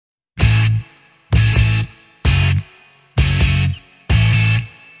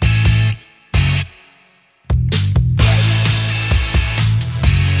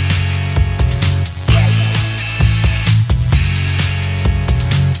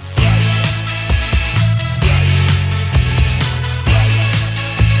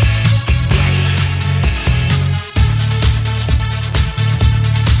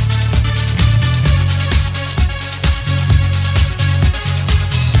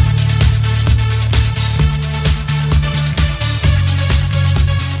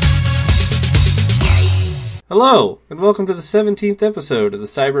Hello, and welcome to the 17th episode of the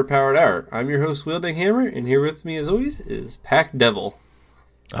Cyber Powered Hour. I'm your host, Wielding Hammer, and here with me, as always, is Pack Devil.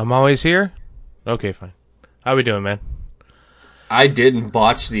 I'm always here? Okay, fine. How we doing, man? I didn't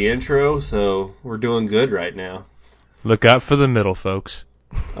botch the intro, so we're doing good right now. Look out for the middle, folks.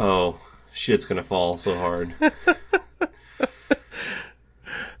 Oh, shit's gonna fall so hard.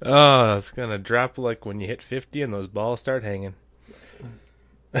 Oh, it's gonna drop like when you hit 50 and those balls start hanging.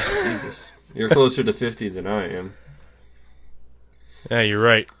 Jesus. You're closer to 50 than I am. Yeah, you're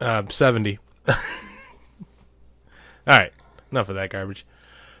right. 70. Alright, enough of that garbage.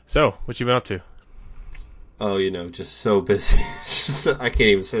 So, what you been up to? Oh, just so busy. I can't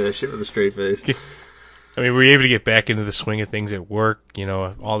even say that shit with a straight face. I mean, were you able to get back into the swing of things at work? You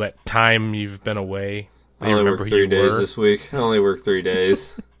know, all that time you've been away. I only worked 3 days this week. I only worked 3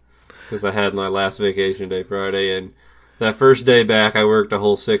 days. Because I had my last vacation day Friday, and that first day back I worked a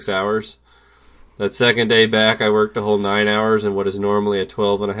whole 6 hours. That second day back I worked a whole 9 hours in what is normally a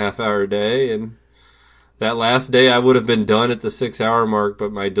 12-and-a-half-hour day, and that last day I would have been done at the 6-hour mark,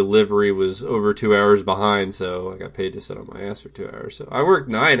 but my delivery was over 2 hours behind, so I got paid to sit on my ass for 2 hours. So I worked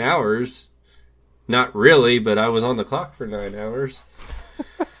 9 hours. Not really, but I was on the clock for 9 hours.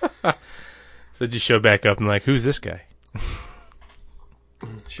 So did you show back up and like, who's this guy?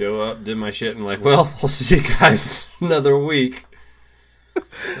 Show up, did my shit, and like, well, I'll see you guys another week.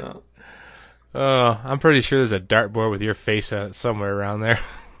 So. I'm pretty sure there's a dartboard with your face on it somewhere around there.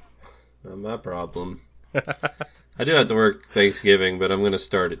 Not my problem. I do have to work Thanksgiving, but I'm going to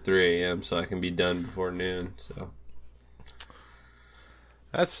start at 3 a.m. so I can be done before noon. So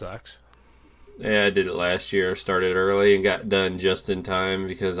that sucks. Yeah, I did it last year. Started early and got done just in time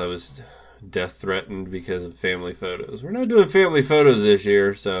because I was death threatened because of family photos. We're not doing family photos this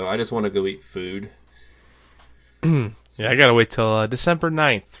year, so I just want to go eat food. Yeah, I gotta wait till December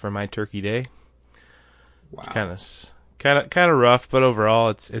 9th for my turkey day. Wow. Kind of rough, but overall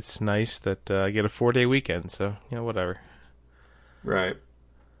it's nice that I get a 4-day weekend. So whatever. Right.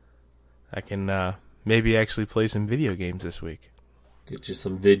 I can maybe actually play some video games this week. Get you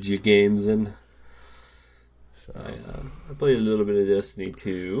some video games in. So I played a little bit of Destiny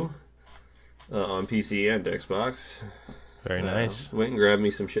 2 on PC and Xbox. Very nice. Went and grabbed me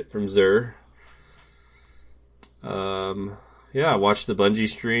some shit from Xur. Yeah, I watched the Bungie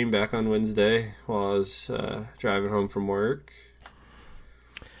stream back on Wednesday while I was driving home from work.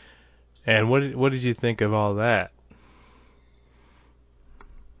 And what did you think of all that?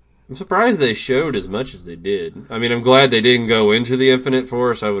 I'm surprised they showed as much as they did. I mean, I'm glad they didn't go into the Infinite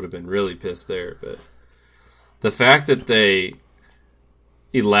Force. I would have been really pissed there. But the fact that they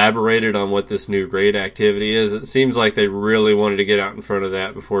elaborated on what this new raid activity is, it seems like they really wanted to get out in front of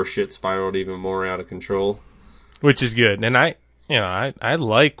that before shit spiraled even more out of control. Which is good. And I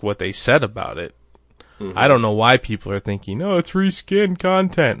like what they said about it. Mm-hmm. I don't know why people are thinking, no, it's reskin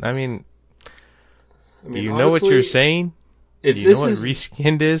content. I mean, do you honestly know what you're saying? Do you know what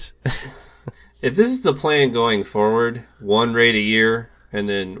reskinned is? If this is the plan going forward, 1 raid a year and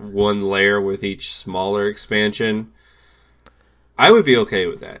then 1 layer with each smaller expansion, I would be okay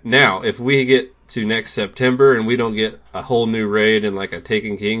with that. Now, if we get to next September and we don't get a whole new raid and like a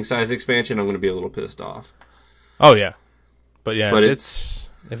Taken King size expansion, I'm going to be a little pissed off. Oh yeah, but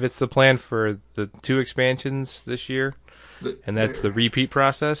if it's the plan for the 2 expansions this year, and that's the repeat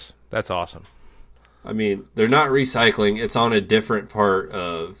process, that's awesome. I mean, they're not recycling; it's on a different part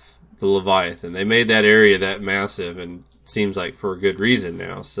of the Leviathan. They made that area that massive, and seems like for a good reason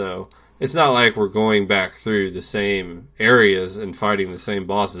now. So it's not like we're going back through the same areas and fighting the same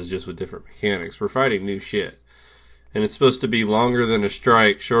bosses just with different mechanics. We're fighting new shit, and it's supposed to be longer than a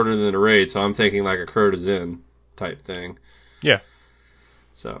strike, shorter than a raid. So I'm thinking like a Crota's Inn type thing. Yeah.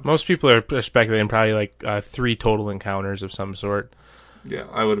 So most people are speculating probably like 3 total encounters of some sort. Yeah,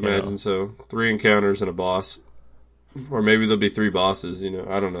 I would imagine so. 3 encounters and a boss. Or maybe there'll be 3 bosses,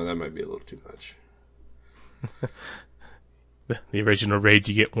 I don't know, that might be a little too much. The original raid,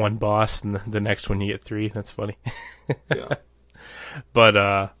 you get 1 boss, and the next one you get 3. That's funny. Yeah.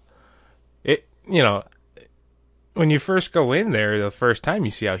 But, when you first go in there, the first time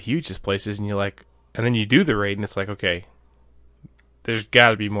you see how huge this place is, and you're like, and then you do the raid, and it's like, okay, there's got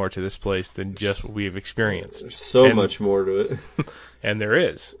to be more to this place than just what we've experienced. There's so much more to it. And there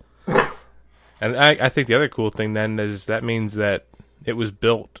is. And I think the other cool thing then is that means that it was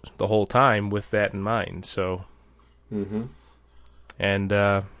built the whole time with that in mind. So, and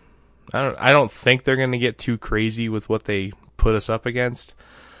I don't think they're going to get too crazy with what they put us up against.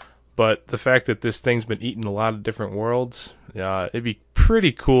 But the fact that this thing's been eating a lot of different worlds, it'd be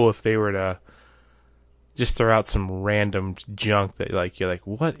pretty cool if they were to just throw out some random junk that you're like,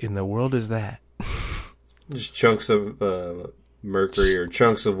 what in the world is that? Just chunks of mercury or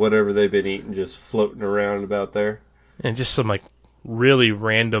chunks of whatever they've been eating just floating around about there. And just some like really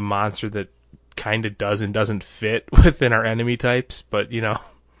random monster that kind of does and doesn't fit within our enemy types, but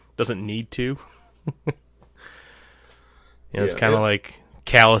doesn't need to. It's kind of like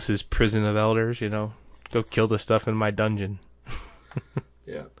Callus's Prison of Elders. Go kill the stuff in my dungeon.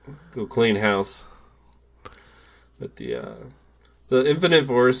 Yeah, go clean house. But the Infinite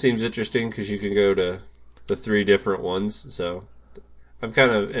Forest seems interesting because you can go to the 3 different ones. So I'm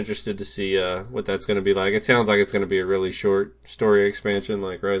kind of interested to see what that's going to be like. It sounds like it's going to be a really short story expansion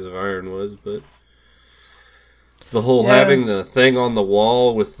like Rise of Iron was, but the whole having the thing on the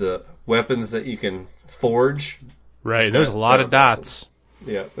wall with the weapons that you can forge. Right, there's a lot of dots.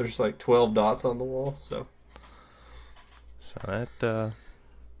 Awesome. Yeah, there's like 12 dots on the wall, so that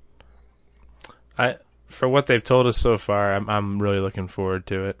for what they've told us so far, I'm really looking forward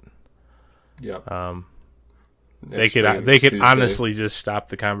to it. Yeah. They could honestly just stop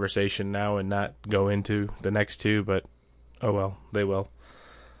the conversation now and not go into the next 2, but oh well, they will.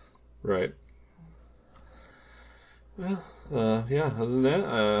 Right. Well, yeah, other than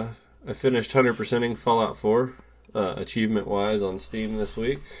that, I finished 100%ing Fallout 4, achievement-wise on Steam this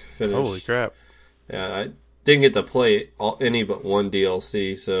week. Holy crap. Yeah, I didn't get to play any but one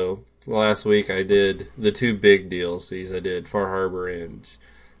DLC, so last week I did the 2 big DLCs. I did Far Harbor and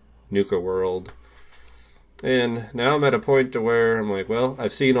Nuka World. And now I'm at a point to where I'm like, well,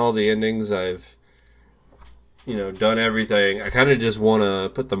 I've seen all the endings. I've, done everything. I kind of just want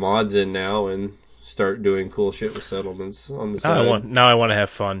to put the mods in now and start doing cool shit with settlements on the side. Now I want to have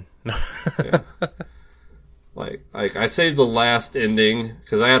fun. Yeah. Like I saved the last ending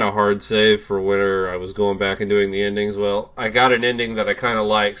because I had a hard save for where I was going back and doing the endings. Well, I got an ending that I kind of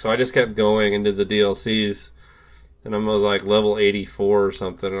liked, so I just kept going and did the DLCs. And I was like level 84 or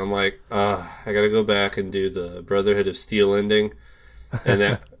something. And I'm like, I got to go back and do the Brotherhood of Steel ending.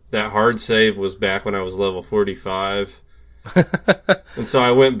 And that hard save was back when I was level 45. And so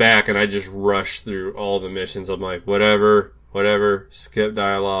I went back and I just rushed through all the missions. I'm like, whatever, skip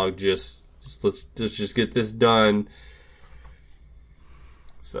dialogue, let's just get this done.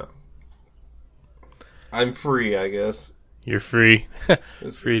 So I'm free, I guess. You're free.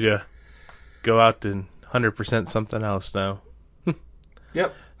 Free to go out and 100% something else now.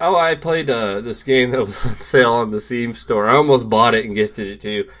 Yep. Oh, I played this game that was on sale on the Steam store. I almost bought it and gifted it to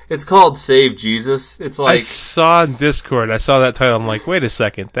you. It's called Save Jesus. It's like I saw on Discord. I saw that title. I'm like, wait a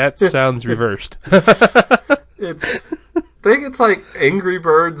second, that sounds reversed. I think it's like Angry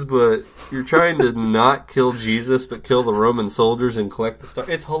Birds, but you're trying to not kill Jesus, but kill the Roman soldiers and collect the stuff.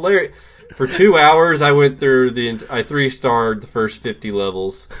 It's hilarious. For 2 hours, I went through I 3-starred the first 50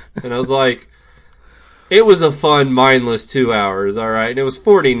 levels, and I was like, it was a fun, mindless 2 hours, alright? And it was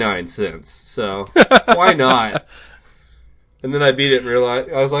 49 cents, so why not? And then I beat it and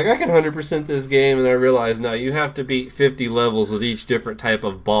realized, I was like, I can 100% this game, and I realized, no, you have to beat 50 levels with each different type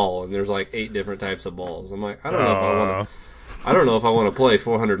of ball, and there's like 8 different types of balls. I'm like, I don't know if I want to play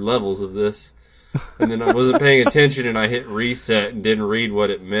 400 levels of this. And then I wasn't paying attention, and I hit reset and didn't read what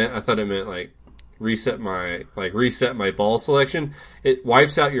it meant. I thought it meant like reset my ball selection. It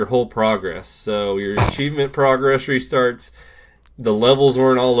wipes out your whole progress. So your achievement progress restarts. The levels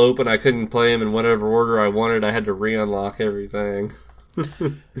weren't all open. I couldn't play them in whatever order I wanted. I had to re-unlock everything.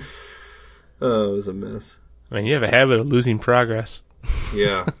 Oh, it was a mess. Man, you have a habit of losing progress.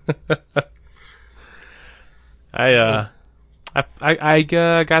 Yeah. I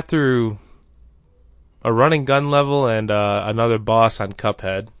got through a running gun level and another boss on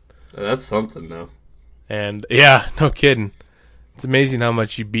Cuphead. That's something, though. And yeah, no kidding. It's amazing how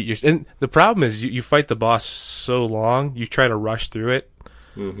much you beat your. And the problem is, you fight the boss so long, you try to rush through it,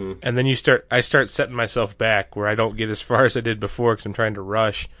 mm-hmm. and then I start setting myself back where I don't get as far as I did before because I'm trying to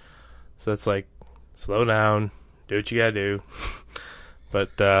rush. So it's like, slow down, do what you gotta do.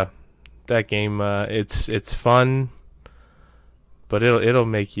 But that game, it's fun, but it'll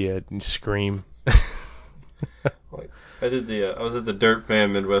make you scream. I was at the Dirt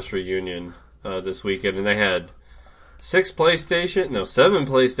Fan Midwest reunion this weekend, and they had 7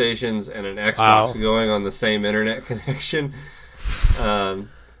 PlayStations and an Xbox going on the same internet connection. So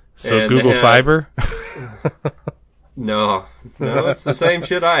Google Fiber? No, it's the same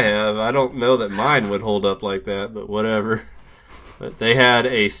shit I have. I don't know that mine would hold up like that, but whatever. But they had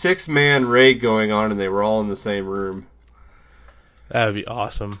a 6-man raid going on, and they were all in the same room. That would be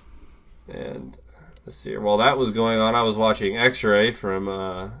awesome. And let's see here. While that was going on, I was watching X-Ray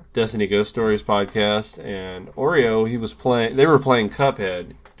from Destiny Ghost Stories podcast, and Oreo, they were playing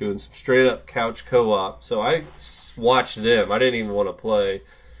Cuphead, doing some straight-up couch co-op. So I watched them. I didn't even want to play.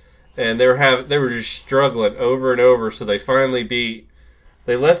 and they were just struggling over and over. So they finally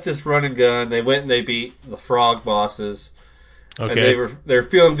They left this run and gun. They went and they beat the frog bosses. Okay. And they were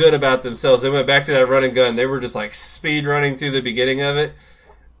feeling good about themselves. They went back to that run and gun. They were just like speed running through the beginning of it,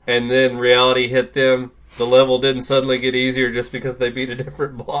 and then reality hit them. The level didn't suddenly get easier just because they beat a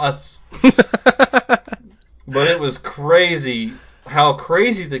different boss. But it was crazy how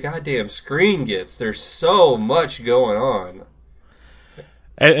crazy the goddamn screen gets. There's so much going on.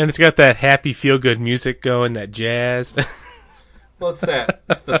 And it's got that happy, feel-good music going, that jazz. What's that?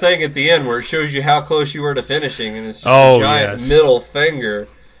 It's the thing at the end where it shows you how close you were to finishing, and it's just a giant middle finger.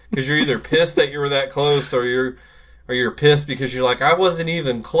 Because you're either pissed that you were that close, or you're pissed because you're like, I wasn't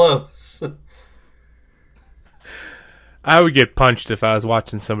even close. I would get punched if I was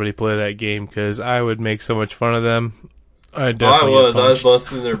watching somebody play that game because I would make so much fun of them. I was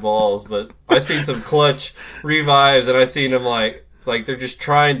busting their balls, but I seen some clutch revives, and I seen them like they're just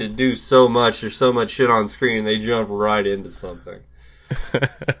trying to do so much. There's so much shit on screen, and they jump right into something.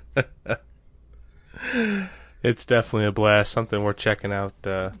 It's definitely a blast. Something worth checking out,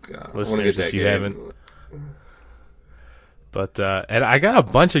 listeners, if you haven't. But and I got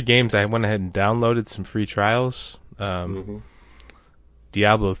a bunch of games. I went ahead and downloaded some free trials.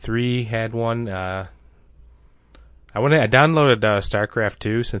 Diablo 3 had one. I downloaded StarCraft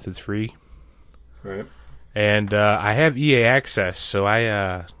 2 since it's free. Right. And I have EA Access, so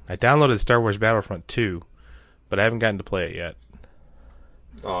I downloaded Star Wars Battlefront 2, but I haven't gotten to play it yet.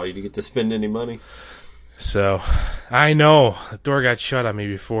 Oh, you didn't get to spend any money? So, I know. The door got shut on me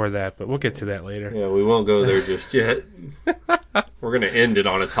before that, but we'll get to that later. Yeah, we won't go there just yet. We're going to end it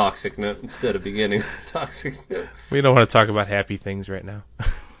on a toxic note instead of beginning on a toxic note. We don't want to talk about happy things right now.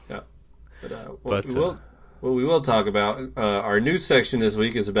 Yeah. But what we will talk about, our news section this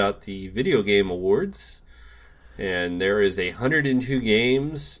week is about the Video Game Awards. And there is 102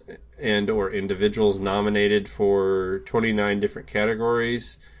 games and or individuals nominated for 29 different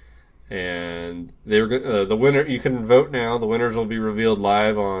categories. And the winner, you can vote now. The winners will be revealed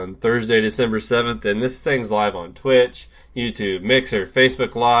live on Thursday, December 7th. And this thing's live on Twitch, YouTube, Mixer,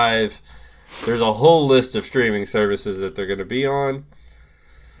 Facebook Live. There's a whole list of streaming services that they're going to be on.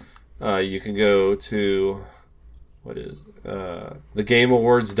 You can go to,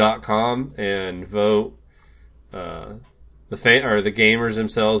 thegameawards.com and vote. The gamers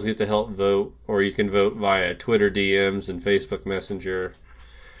themselves get to help vote, or you can vote via Twitter DMs and Facebook Messenger.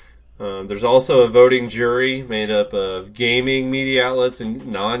 There's also a voting jury made up of gaming media outlets and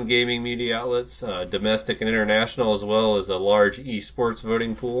non-gaming media outlets, domestic and international, as well as a large esports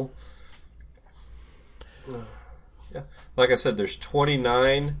voting pool. Yeah, like I said, there's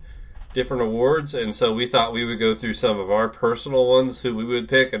 29 different awards, and so we thought we would go through some of our personal ones who we would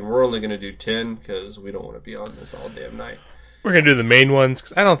pick, and we're only going to do 10 because we don't want to be on this all damn night. We're going to do the main ones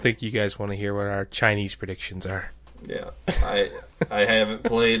because I don't think you guys want to hear what our Chinese predictions are. Yeah, I haven't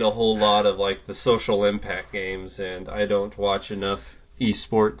played a whole lot of like the social impact games, and I don't watch enough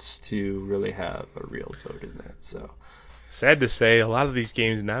esports to really have a real vote in that. So sad to say, a lot of these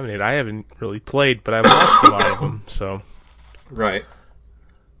games nominated I haven't really played, but I've watched a lot of them. So right,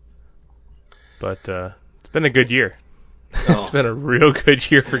 but it's been a good year. It's been a real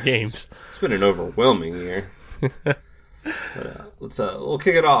good year for games. It's been an overwhelming year. But, we'll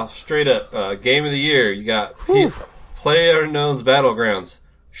kick it off straight up. Game of the year, you got PlayerUnknown's Battlegrounds.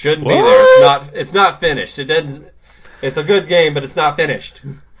 Shouldn't be there. It's not finished. It's a good game, but it's not finished.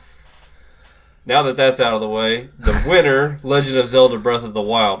 Now that that's out of the way, the winner, Legend of Zelda: Breath of the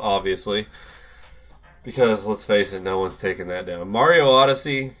Wild, obviously, because let's face it, no one's taking that down. Mario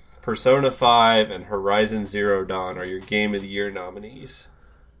Odyssey, Persona 5, and Horizon Zero Dawn are your Game of the Year nominees.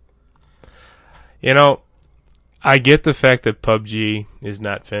 You know, I get the fact that PUBG is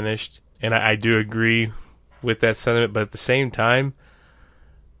not finished, and I do agree with that sentiment, but at the same time,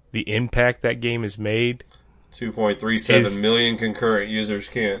 the impact that game has made 2.37 million concurrent users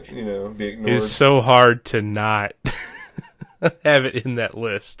can't, be ignored. It's so hard to not have it in that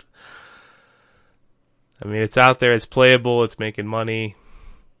list. I mean, it's out there, it's playable, it's making money.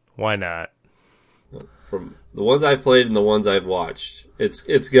 Why not? From the ones I've played and the ones I've watched,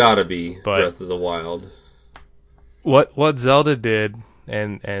 it's got to be Breath of the Wild. What Zelda did,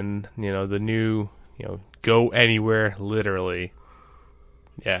 and the new go anywhere literally,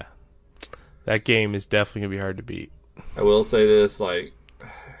 yeah, that game is definitely gonna be hard to beat. I will say this, I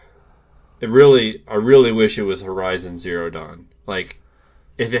really wish it was Horizon Zero Dawn. Like,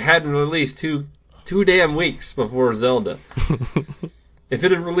 if it hadn't released two damn weeks before Zelda. If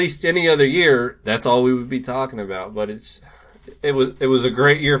it had released any other year, that's all we would be talking about. But it was a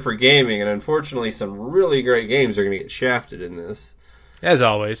great year for gaming, and unfortunately, some really great games are going to get shafted in this. As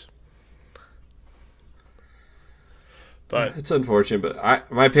always. But it's unfortunate, but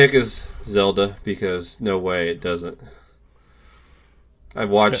my pick is Zelda because no way it doesn't. I've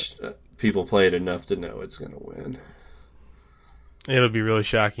watched people play it enough to know it's going to win. It'll be really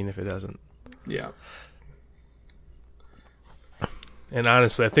shocking if it doesn't. Yeah. And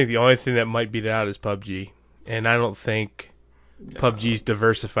honestly, I think the only thing that might beat it out is PUBG. And I don't think PUBG's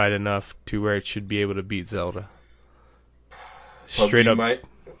diversified enough to where it should be able to beat Zelda. Straight up. I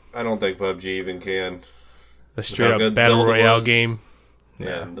don't think PUBG even can. A straight up Battle Royale game.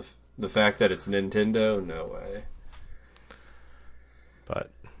 Yeah. The fact that it's Nintendo, no way. But,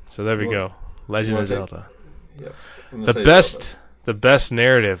 so there we go. Legend of Zelda. Yep. The best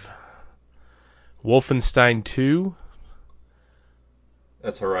narrative. Wolfenstein 2.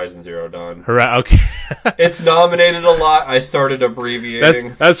 That's Horizon Zero Dawn. Okay. It's nominated a lot. I started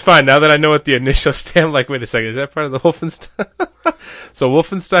abbreviating. That's fine. Now that I know what the initial stand, like, wait a second, is that part of the Wolfenstein? So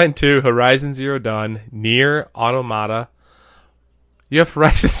Wolfenstein 2, Horizon Zero Dawn, Nier Automata. You have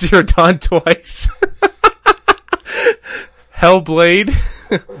Horizon Zero Dawn twice. Hellblade,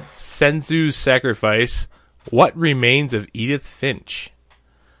 Senzu's Sacrifice, What Remains of Edith Finch.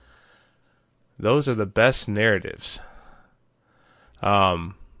 Those are the best narratives.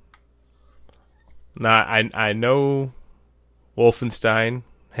 Now I know Wolfenstein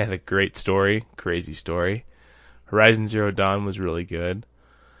had a great story, crazy story. Horizon Zero Dawn was really good.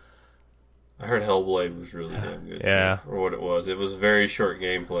 I heard Hellblade was really damn good. Yeah, too, for what it was. It was very short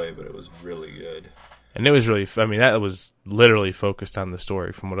gameplay, but it was really good. And it was really, that was literally focused on the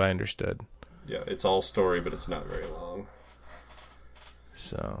story, from what I understood. Yeah, it's all story, but it's not very long.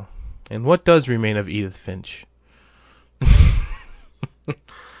 So, and what does remain of Edith Finch?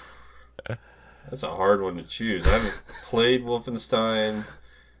 That's a hard one to choose. I haven't played Wolfenstein.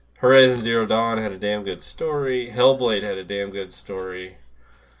 Horizon Zero Dawn had a damn good story. Hellblade had a damn good story.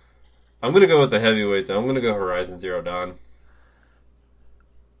 I'm going to go with the heavyweight, though. I'm going to go Horizon Zero Dawn.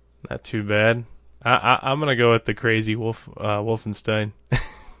 Not too bad. I'm going to go with the crazy Wolfenstein.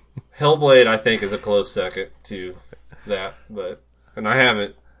 Hellblade, I think, is a close second to that. And I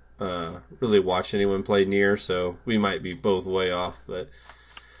haven't really watched anyone play Nier, so we might be both way off. But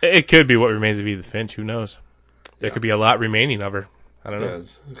it could be What Remains of Edith Finch. Who knows? There could be a lot remaining of her. I don't know.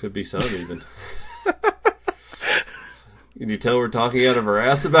 It could be some even. Can you tell we're talking out of our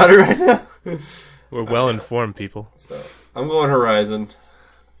ass about it right now? We're well-informed people. So I'm going Horizon.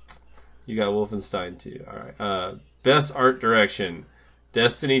 You got Wolfenstein 2. All right. Best art direction.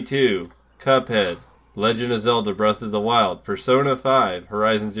 Destiny 2. Cuphead. Legend of Zelda Breath of the Wild. Persona 5.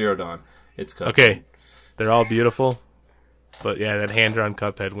 Horizon Zero Dawn. It's Cuphead. Okay. They're all beautiful. But yeah, that hand-drawn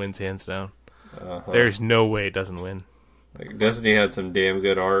Cuphead wins hands down. There's no way it doesn't win. Like, Destiny had some damn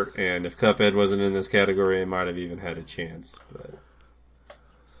good art, and if Cuphead wasn't in this category, it might have even had a chance. But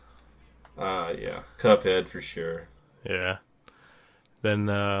yeah, Cuphead for sure. Yeah. Then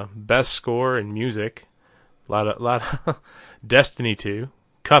best score in music, a lot of Destiny 2,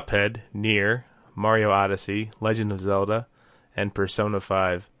 Cuphead, Nier, Mario Odyssey, Legend of Zelda, and Persona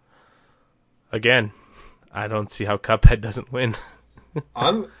 5. Again, I don't see how Cuphead doesn't win.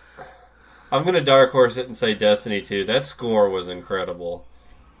 I'm going to dark horse it and say Destiny 2. That score was incredible.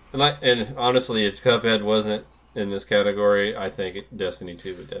 And honestly, if Cuphead wasn't in this category, I think Destiny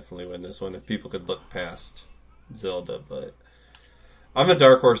 2 would definitely win this one if people could look past Zelda. But I'm going to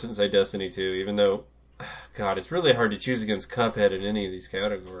dark horse it and say Destiny 2, even though, God, it's really hard to choose against Cuphead in any of these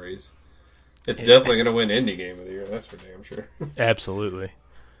categories. It's definitely going to win Indie Game of the Year, that's for damn sure. Absolutely.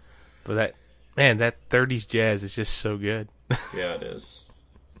 But that 30s jazz is just so good. Yeah, it is.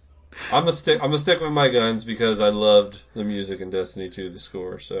 I'm gonna stick with my guns because I loved the music in Destiny 2, the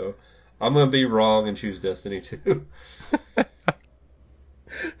score. So I'm gonna be wrong and choose Destiny 2. Yeah.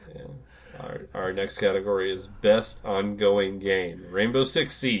 Our next category is best ongoing game: Rainbow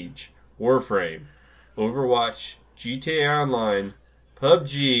Six Siege, Warframe, Overwatch, GTA Online,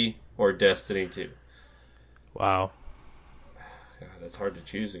 PUBG, or Destiny 2. Wow. God, that's hard to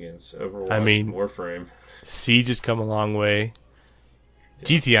choose against Overwatch and Warframe. Siege has come a long way.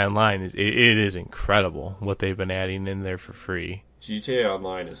 GTA Online is incredible what they've been adding in there for free. GTA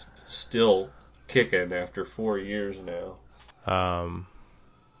Online is still kicking after 4 years now. I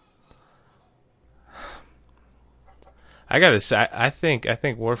gotta say, I think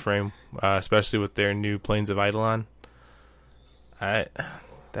Warframe, especially with their new Plains of Eidolon,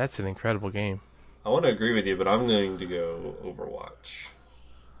 that's an incredible game. I want to agree with you, but I'm going to go Overwatch.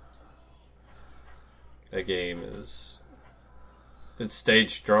 That game it's stayed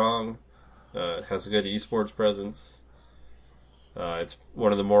strong. It has a good esports presence. It's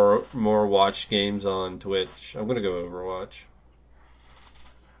one of the more watched games on Twitch. I'm going to go Overwatch.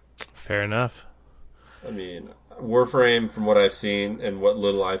 Fair enough. I mean, Warframe, from what I've seen and what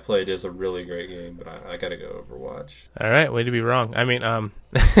little I've played, is a really great game, but I gotta go Overwatch. All right, way to be wrong. I mean,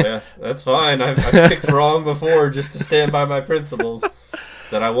 yeah, that's fine. I've picked wrong before just to stand by my principles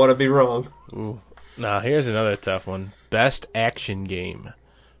that I want to be wrong. Ooh. Now, here's another tough one. Best action game.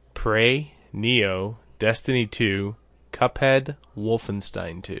 Prey, Neo, Destiny 2, Cuphead,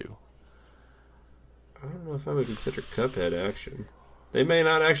 Wolfenstein 2. I don't know if I would consider Cuphead action. They may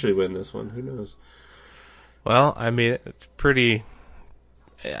not actually win this one. Who knows? Well, I mean, it's pretty...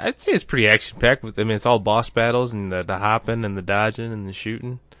 I'd say it's pretty action-packed. I mean, it's all boss battles and the hopping and the dodging and the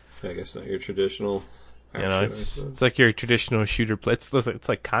shooting. I guess not your traditional action. It's like your traditional shooter play. It's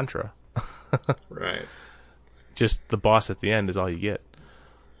like Contra. Right. Just the boss at the end is all you get.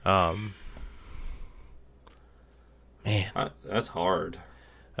 Man. That's hard.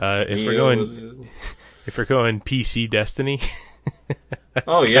 If we're going PC Destiny...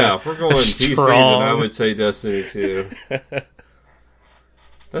 Oh yeah, if we're going PC, then I would say Destiny 2.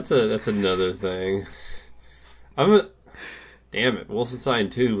 That's another thing. Damn it, Wolfenstein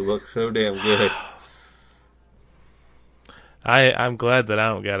 2 looks so damn good. I'm glad that I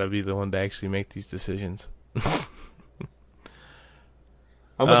don't gotta be the one to actually make these decisions. I'm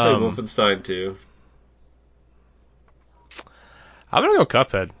gonna say Wolfenstein 2. I'm gonna go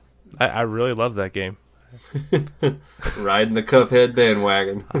Cuphead. I really love that game. Riding the Cuphead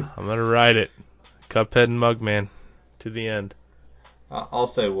bandwagon. I'm gonna ride it. Cuphead and Mugman to the end. I'll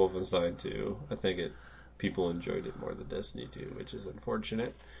say Wolfenstein 2. I think people enjoyed it more than Destiny 2, which is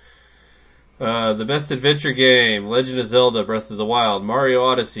unfortunate. The best adventure game: Legend of Zelda: Breath of the Wild, Mario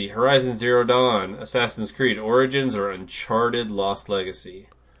Odyssey, Horizon Zero Dawn, Assassin's Creed Origins, or Uncharted: Lost Legacy.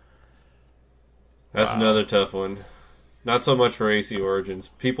 That's another tough one. Not so much for AC Origins.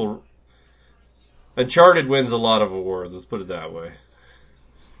 Uncharted wins a lot of awards, let's put it that way.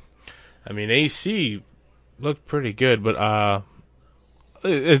 I mean, AC looked pretty good, but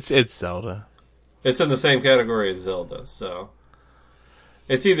it's Zelda. It's in the same category as Zelda, so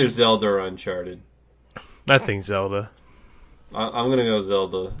it's either Zelda or Uncharted. I think Zelda. I'm going to go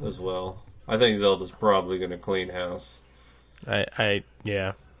Zelda as well. I think Zelda's probably going to clean house.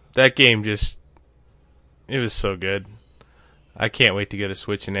 Yeah. That game it was so good. I can't wait to get a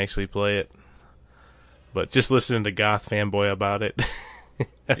Switch and actually play it. But just listening to Goth Fanboy about it.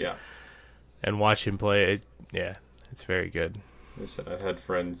 Yeah. And watch him play it. Yeah, it's very good. I said I've had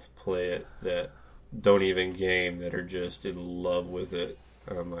friends play it that don't even game, that are just in love with it.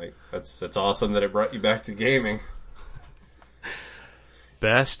 And I'm like, that's awesome that it brought you back to gaming.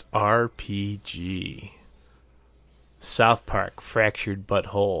 Best RPG. South Park, Fractured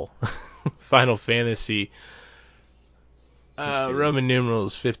Butthole. Final Fantasy, Roman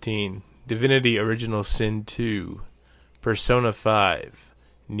numerals 15. Divinity Original Sin 2. Persona 5.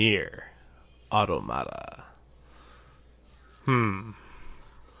 Nier. Automata. Man,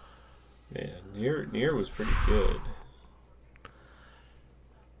 Nier was pretty good.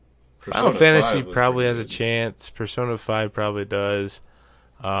 Final Fantasy probably has a chance. Persona 5 probably does.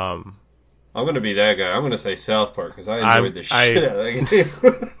 I'm going to be that guy. I'm going to say South Park because I enjoyed the shit out of that game.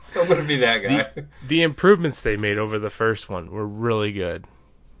 I'm going to be that guy. The improvements they made over the first one were really good.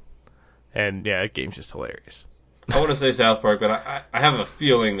 And yeah, that game's just hilarious. I want to say South Park, but I have a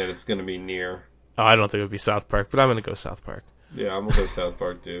feeling that it's going to be Nier. Oh, I don't think it would be South Park, but I'm going to go South Park. Yeah, I'm going to go South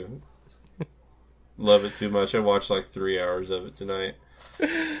Park too. Love it too much. I watched like 3 hours of it tonight.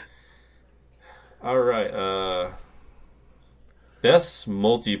 Alright, best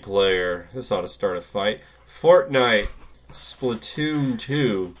multiplayer. This ought to start a fight. Fortnite, Splatoon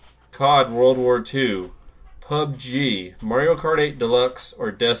 2, COD World War II, PUBG, Mario Kart 8 Deluxe,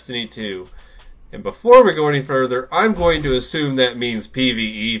 or Destiny 2. And before we go any further, I'm going to assume that means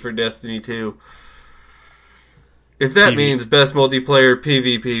PvE for Destiny 2. If that means best multiplayer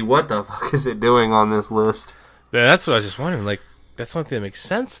PvP, what the fuck is it doing on this list? Yeah, that's what I was just wondering. Like, that's one thing that makes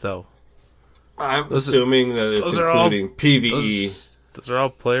sense, though. I'm assuming that it's including PvE. Those are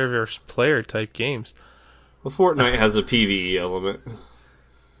all player versus player type games. Well, Fortnite has a PvE element.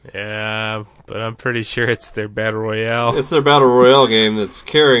 Yeah, but I'm pretty sure it's their Battle Royale. It's their Battle Royale game that's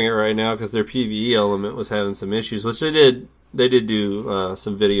carrying it right now because their PvE element was having some issues, which they did do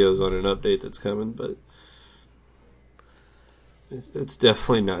some videos on an update that's coming, but it's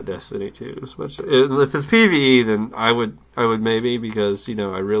definitely not Destiny 2 as much. If it's PvE, then I would maybe, because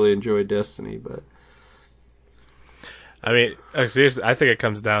I really enjoyed Destiny, but I mean, seriously, I think it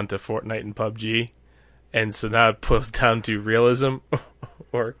comes down to Fortnite and PUBG, and so now it boils down to realism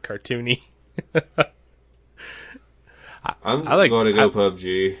or cartoony. I'm going to go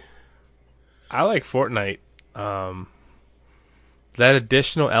PUBG. I like Fortnite. That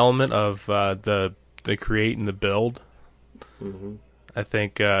additional element of the the create and the build, I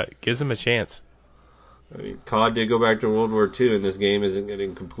think gives them a chance. I mean, COD did go back to World War II, and this game isn't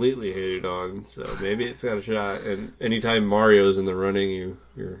getting completely hated on, so maybe it's got a shot. And anytime Mario's in the running,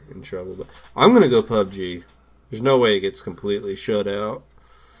 you're in trouble. But I'm going to go PUBG. There's no way it gets completely shut out.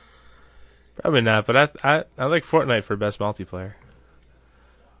 Probably not, but I like Fortnite for best multiplayer.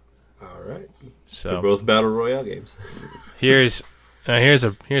 All right. So they're both battle royale games. here's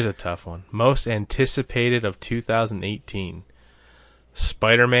a tough one. Most anticipated of 2018: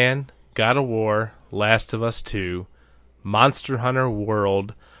 Spider-Man, God of War, Last of Us 2, Monster Hunter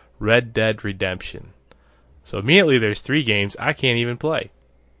World, Red Dead Redemption. So immediately there's 3 games I can't even play.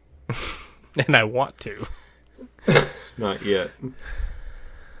 And I want to. Not yet.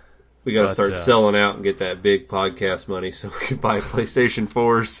 We got to start selling out and get that big podcast money so we can buy PlayStation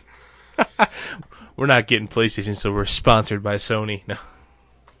 4s. We're not getting PlayStation, so we're sponsored by Sony. No.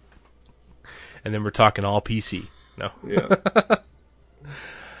 And then we're talking all PC. No. Yeah.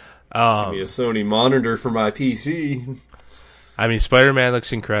 Give me a Sony monitor for my PC. I mean, Spider-Man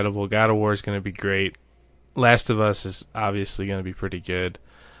looks incredible. God of War is going to be great. Last of Us is obviously going to be pretty good.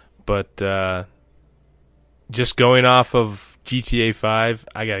 But just going off of GTA 5,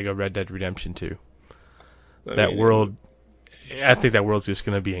 I got to go Red Dead Redemption 2. I think that world's just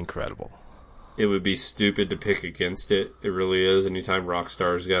going to be incredible. It would be stupid to pick against it. It really is. Anytime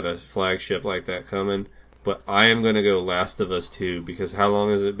Rockstar's got a flagship like that coming. But I am going to go Last of Us 2 because how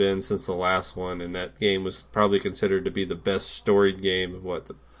long has it been since the last one? And that game was probably considered to be the best storied game of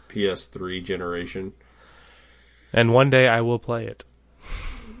the PS3 generation. And one day I will play it.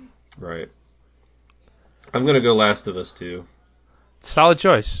 Right. I'm going to go Last of Us 2. Solid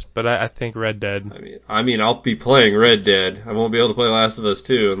choice, but I think Red Dead. I mean, I'll be playing Red Dead. I won't be able to play Last of Us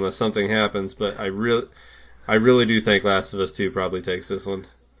 2 unless something happens, but I really do think Last of Us 2 probably takes this one.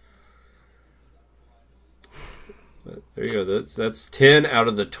 But there you go. That's 10 out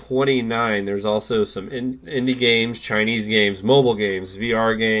of the 29. There's also some indie games, Chinese games, mobile games,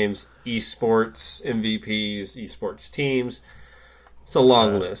 VR games, esports, MVPs, esports teams. It's a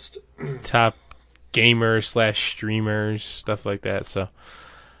long list. Top gamers / streamers, stuff like that. So,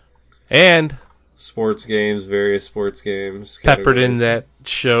 and sports games, various sports games. Peppered in that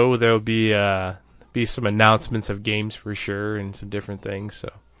show, there'll be some announcements of games for sure and some different things.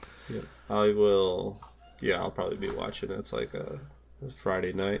 So, yeah, I will. Yeah, I'll probably be watching it. It's like a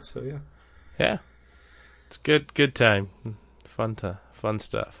Friday night, so yeah. Yeah. It's good time. Fun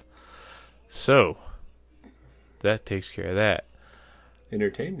stuff. So, that takes care of that.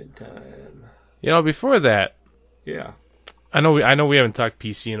 Entertainment time. Before that, yeah. I know we haven't talked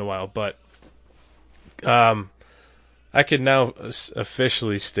PC in a while, but I can now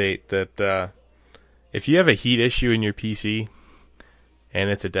officially state that if you have a heat issue in your PC and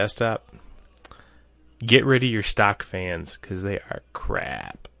it's a desktop, get rid of your stock fans because they are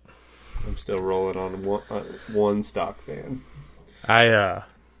crap. I'm still rolling on one stock fan. I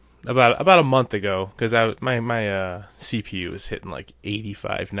about a month ago, because my CPU was hitting like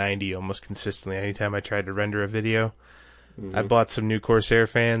 85, 90 almost consistently anytime I tried to render a video. Mm-hmm. I bought some new Corsair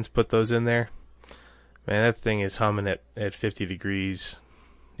fans, put those in there. Man, that thing is humming at 50 degrees.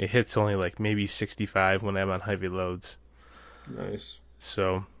 It hits only like maybe 65 when I'm on heavy loads. Nice.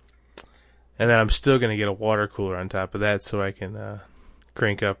 So, and then I'm still going to get a water cooler on top of that so I can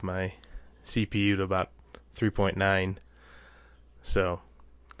crank up my CPU to about 3.9. So,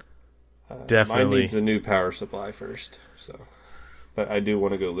 definitely. Mine needs a new power supply first. So, but I do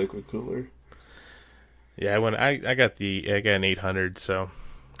want to go liquid cooler. Yeah, I got an 800, so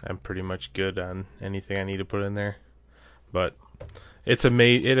I'm pretty much good on anything I need to put in there. But it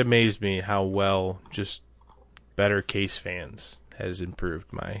amazed me how well just better case fans has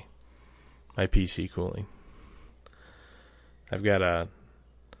improved my PC cooling. I've got a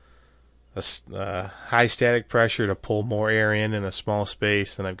high static pressure to pull more air in a small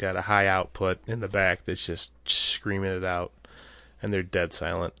space, and I've got a high output in the back that's just screaming it out, and they're dead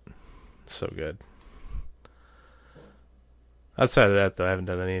silent. So good. Outside of that, though, I haven't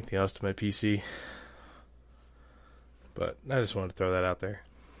done anything else to my PC. But I just wanted to throw that out there.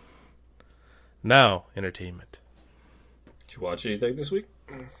 Now, entertainment. Did you watch anything this week?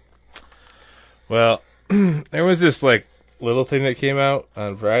 Well, there was this little thing that came out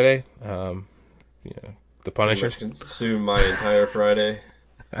on Friday. The Punisher. Consumed my entire Friday.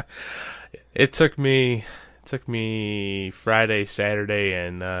 It took me Friday, Saturday,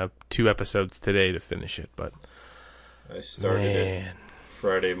 and 2 episodes today to finish it. But I started it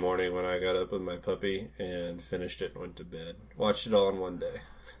Friday morning when I got up with my puppy and finished it and went to bed. Watched it all in one day.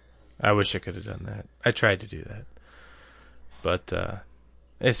 I wish I could have done that. I tried to do that. But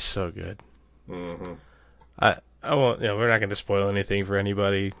it's so good. Mm-hmm. I won't. We're not going to spoil anything for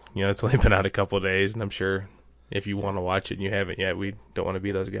anybody. It's only been out a couple of days, and I'm sure if you want to watch it and you haven't yet, we don't want to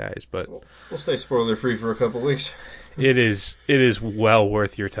be those guys. But we'll stay spoiler free for a couple of weeks. It is well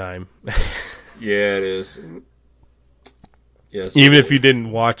worth your time. Yeah, it is. Yes, even if you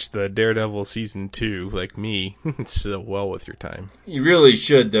didn't watch the Daredevil season 2, like me, it's still well worth your time. You really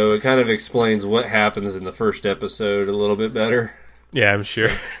should, though. It kind of explains what happens in the first episode a little bit better. Yeah, I'm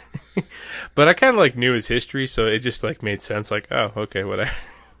sure. But I kind of knew his history, so it just made sense. Oh, okay, whatever.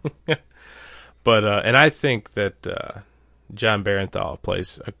 But and I think that John Barenthal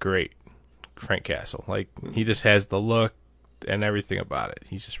plays a great Frank Castle. He just has the look and everything about it.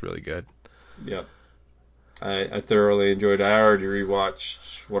 He's just really good. Yep. I thoroughly enjoyed it. I already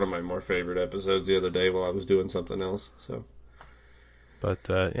rewatched one of my more favorite episodes the other day while I was doing something else. So, but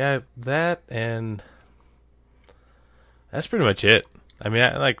yeah, that and that's pretty much it. I mean,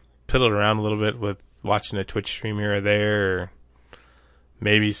 I piddled around a little bit with watching a Twitch stream here or there, or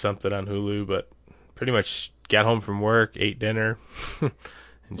maybe something on Hulu. But pretty much got home from work, ate dinner,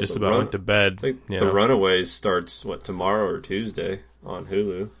 and just about went to bed. I think The Runaways starts tomorrow or Tuesday on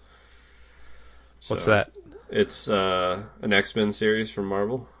Hulu. What's that? It's an X-Men series from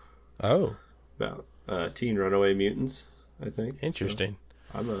Marvel. Oh. About teen runaway mutants, I think. Interesting.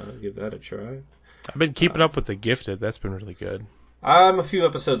 So I'm going to give that a try. I've been keeping up with The Gifted. That's been really good. I'm a few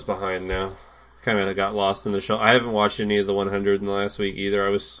episodes behind now. Kind of got lost in the show. I haven't watched any of the 100 in the last week either. I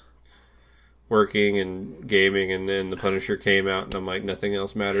was working and gaming, and then The Punisher came out, and I'm like, nothing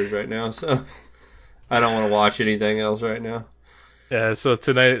else matters right now, so I don't want to watch anything else right now. Yeah, so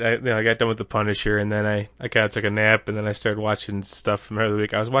tonight I got done with The Punisher, and then I kind of took a nap, and then I started watching stuff from earlier the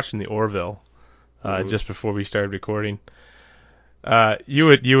week. I was watching The Orville just before we started recording. You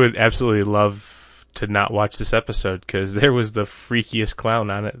would absolutely love to not watch this episode, because there was the freakiest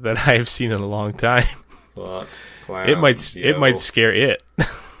clown on it that I have seen in a long time. Fuck clown. It might scare it.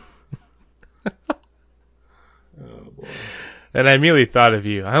 Oh boy. And I immediately thought of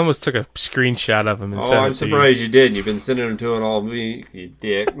you. I almost took a screenshot of him and sent it to you. I'm surprised you didn't. You've been sending them to it all week, you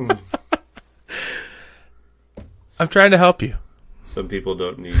dick. I'm trying to help you. Some people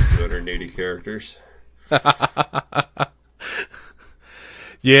don't need 200 nudie characters.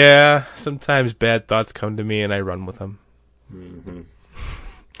 Yeah, sometimes bad thoughts come to me and I run with them. Mm-hmm.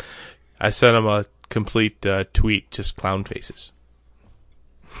 I sent him a complete tweet, just clown faces.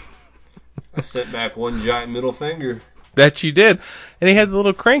 I sent back one giant middle finger. That you did. And he had the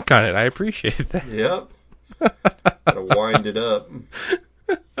little crank on it. I appreciate that. Yep. Gotta wind it up.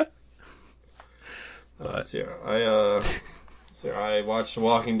 I watched The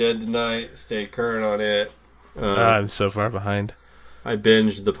Walking Dead tonight. Stayed current on it. I'm so far behind. I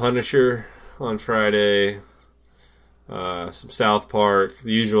binged The Punisher on Friday. Some South Park.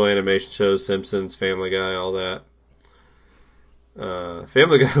 The usual animation shows. Simpsons, Family Guy, all that.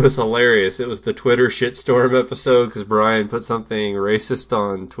 Family Guy was hilarious. It was the Twitter shitstorm episode because Brian put something racist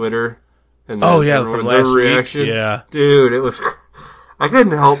on Twitter, and then everyone's overreaction. Yeah, dude, it was. I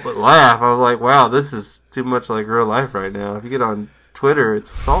couldn't help but laugh. I was like, "Wow, this is too much like real life right now." If you get on Twitter,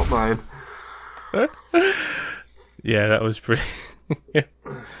 it's assault line. Yeah, that was pretty. And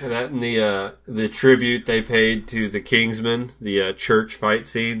that and the tribute they paid to the Kingsmen, the church fight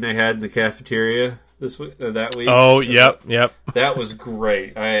scene they had in the cafeteria. That week. Oh, yep. That was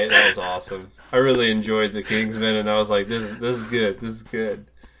great. That was awesome. I really enjoyed the Kingsmen, and I was like, "This is good. This is good."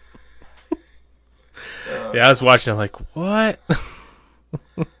 Yeah, I was watching. I'm like, what?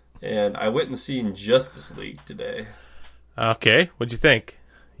 And I went and seen Justice League today. Okay, what'd you think?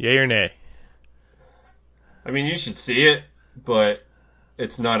 Yay or nay? I mean, you should see it, but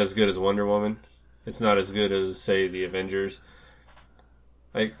it's not as good as Wonder Woman. It's not as good as, say, the Avengers.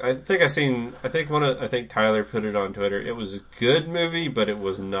 I think Tyler put it on Twitter. It was a good movie, but it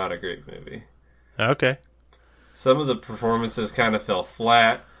was not a great movie. Okay. Some of the performances kind of fell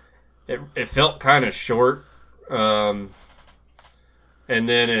flat. It felt kind of short. And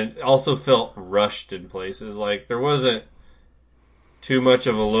then it also felt rushed in places. Like, there wasn't too much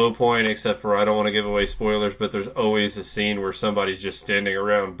of a low point, except for, I don't want to give away spoilers, but there's always a scene where somebody's just standing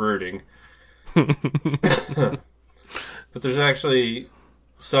around brooding. But there's actually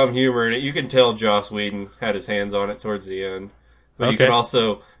some humor in it. You can tell Joss Whedon had his hands on it towards the end. But You can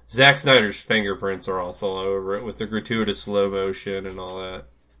also... Zack Snyder's fingerprints are also all over it with the gratuitous slow motion and all that.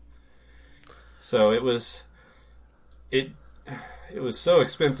 So it was so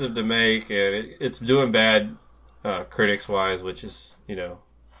expensive to make, and it's doing bad critics-wise, which is,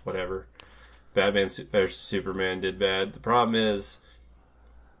 whatever. Batman vs. Superman did bad. The problem is,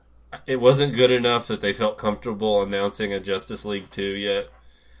 it wasn't good enough that they felt comfortable announcing a Justice League 2 yet.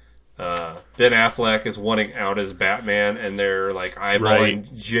 Ben Affleck is wanting out as Batman, and they're like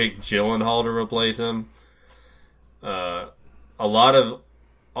eyeballing Jake Gyllenhaal to replace him. A lot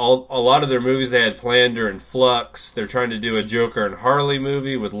of their movies they had planned are in flux. They're trying to do a Joker and Harley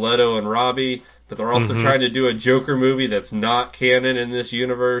movie with Leto and Robbie, but they're also trying to do a Joker movie that's not canon in this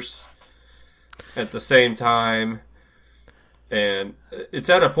universe at the same time. And it's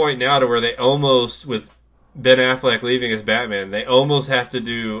at a point now to where they almost, with Ben Affleck leaving as Batman, they almost have to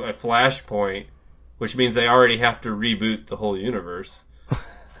do a Flashpoint, which means they already have to reboot the whole universe.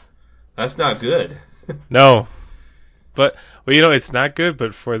 That's not good. No. But, well, it's not good,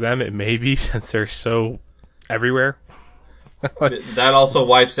 but for them it may be, since they're so everywhere. That also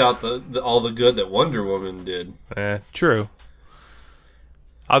wipes out all the good that Wonder Woman did. True.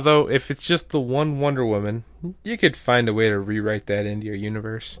 Although, if it's just the one Wonder Woman, you could find a way to rewrite that into your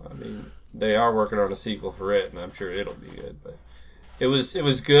universe. I mean, they are working on a sequel for it, and I'm sure it'll be good. But it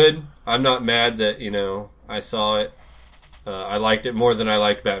was good. I'm not mad that, I saw it. I liked it more than I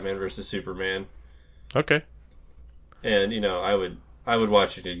liked Batman vs. Superman. Okay. And, I would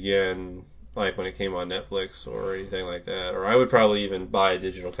watch it again, like when it came on Netflix or anything like that. Or I would probably even buy a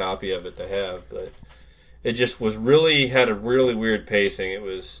digital copy of it to have. But it just had a really weird pacing. It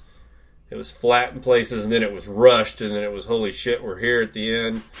was flat in places, and then it was rushed, and then it was, holy shit, we're here at the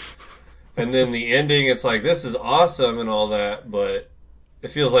end. And then the ending, it's like, this is awesome and all that, but it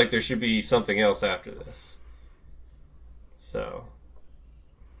feels like there should be something else after this. So...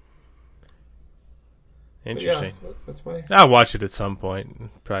 Interesting. Yeah, that's my... I'll watch it at some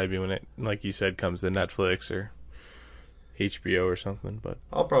point. Probably when it, like you said, comes to Netflix or HBO or something. But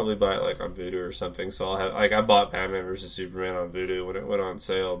I'll probably buy it on Vudu or something. So I'll have I bought Batman vs Superman on Vudu when it went on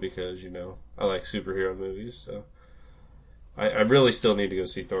sale because I like superhero movies. So I really still need to go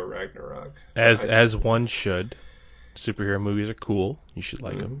see Thor Ragnarok. As one should. Superhero movies are cool. You should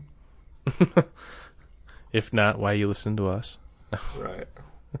like them. If not, why you listen to us? Right.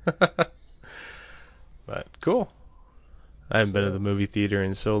 But cool. I haven't been to the movie theater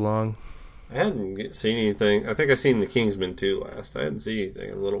in so long. I hadn't seen anything. I think I seen The Kingsman 2 last. I hadn't seen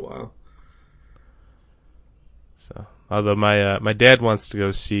anything in a little while. So, although my dad wants to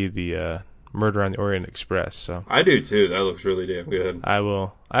go see the Murder on the Orient Express, so I do too. That looks really damn good. I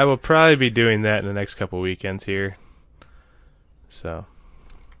will probably be doing that in the next couple weekends here. So,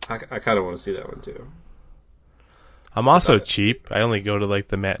 I kind of want to see that one too. I'm also cheap. I only go to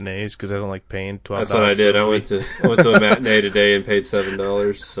the matinees because I don't like paying $12. That's what I did. I went to a matinee today and paid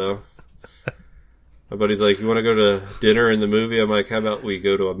 $7. So my buddy's like, "You want to go to dinner and the movie?" I'm like, "How about we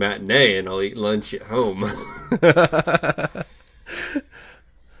go to a matinee and I'll eat lunch at home?"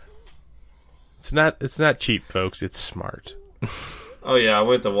 It's not cheap, folks. It's smart. Oh yeah, I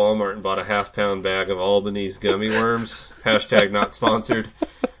went to Walmart and bought a half-pound bag of Albanese gummy worms. # not sponsored.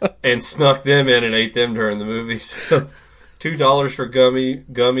 And snuck them in and ate them during the movie. So $2 for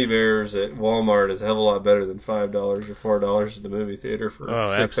gummy bears at Walmart is a hell of a lot better than $5 or $4 at the movie theater for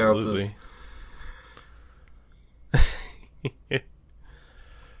 6 ounces.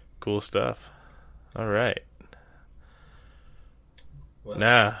 Cool stuff. All right. Well,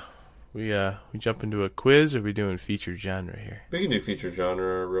 now we jump into a quiz. Or are we doing featured genre here? We can do featured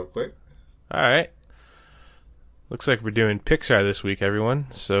genre real quick. All right. Looks like we're doing Pixar this week, everyone.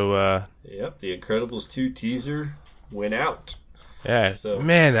 So, yep, The Incredibles 2 teaser went out. Yeah,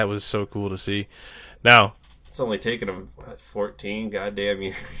 man, that was so cool to see. Now, it's only taken them 14 goddamn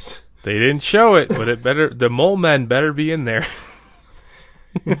years. They didn't show it, but the mole men better be in there.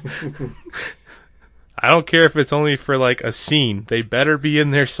 I don't care if it's only for a scene. They better be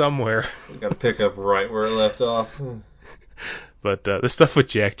in there somewhere. We got to pick up right where it left off. But the stuff with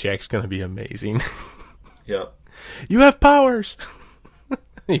Jack's going to be amazing. Yep. You have powers.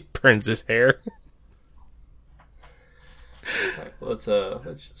 He burns his hair. Right, let's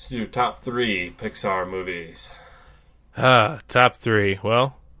do top 3 Pixar movies. Top 3.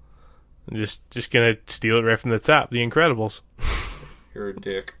 Well, I'm just gonna steal it right from the top. The Incredibles. You're a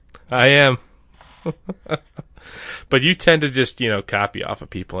dick. I am. But you tend to just copy off of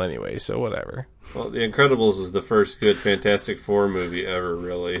people anyway, so whatever. Well, The Incredibles is the first good Fantastic Four movie ever,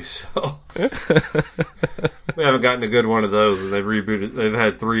 really. So we haven't gotten a good one of those, and they've rebooted. They've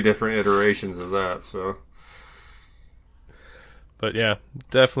had 3 different iterations of that. So, but yeah,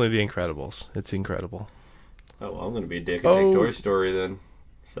 definitely The Incredibles. It's incredible. Oh well, I'm going to be a dick and take Toy Story then.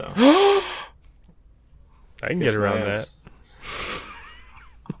 So I can get around that.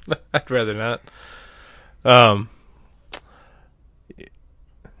 I'd rather not.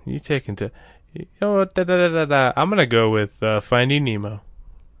 You taking to. You know what? I'm gonna go with Finding Nemo.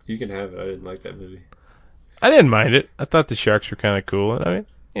 You can have it. I didn't like that movie. I didn't mind it. I thought the sharks were kind of cool, and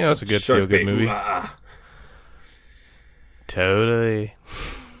it's a good feel-good movie. Totally.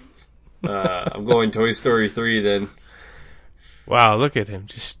 I'm going Toy Story 3 then. Wow, look at him.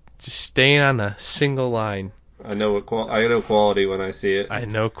 Just staying on a single line. I know quality when I see it. I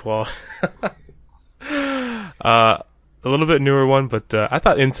know quality. A little bit newer one, but I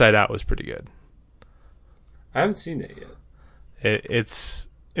thought Inside Out was pretty good. I haven't seen that yet. It's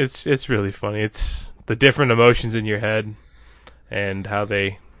really funny. It's the different emotions in your head and how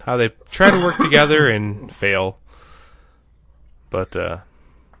they try to work together and fail. But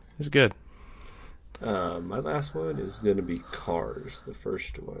it's good. My last one is going to be Cars, the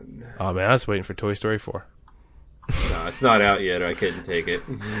first one. Oh man, I was waiting for Toy Story 4. No, it's not out yet. I couldn't take it.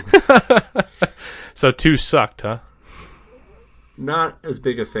 So 2 sucked, huh? Not as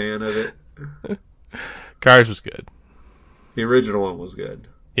big a fan of it. Cars was good. The original one was good.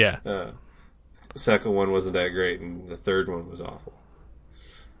 Yeah. The second one wasn't that great, and the third one was awful.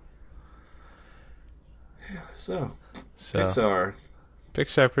 Yeah, so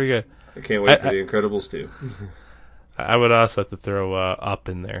Pixar pretty good. I can't wait for The Incredibles 2. I would also have to throw Up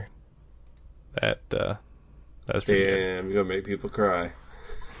in there. That was pretty good. Damn, you're going to make people cry.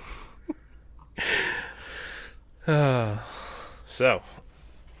 So,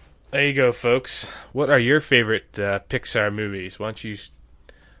 there you go, folks. What are your favorite Pixar movies? Why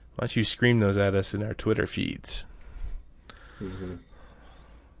don't you scream those at us in our Twitter feeds? Mm-hmm.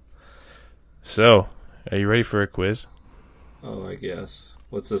 So, are you ready for a quiz? Oh, I guess.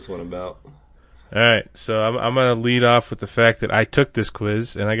 What's this one about? All right, so I'm going to lead off with the fact that I took this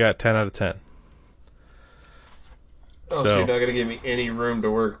quiz and I got 10 out of 10. Oh, so you're not going to give me any room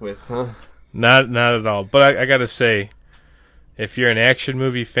to work with, huh? Not at all. But I got to say, if you're an action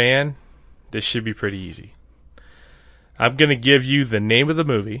movie fan, this should be pretty easy. I'm going to give you the name of the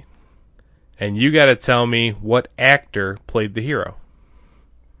movie, and you got to tell me what actor played the hero.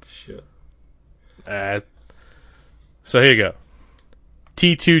 Shit. So here you go.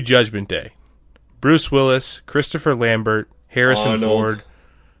 T2 Judgment Day. Bruce Willis, Christopher Lambert, Harrison Ford,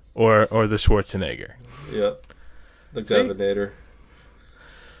 or the Schwarzenegger. Yep. The Governator.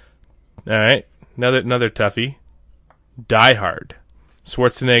 All right. Another toughie. Die Hard.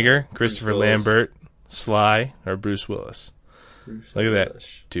 Schwarzenegger, Christopher Lambert, Sly, or Bruce Willis. Look at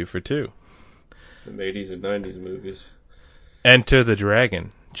that. 2 for 2. The 80s and 90s movies. Enter the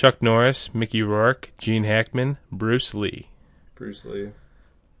Dragon. Chuck Norris, Mickey Rourke, Gene Hackman, Bruce Lee. Bruce Lee.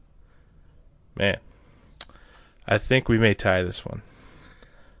 Man. I think we may tie this one.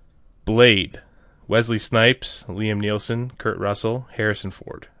 Blade. Wesley Snipes, Liam Neeson, Kurt Russell, Harrison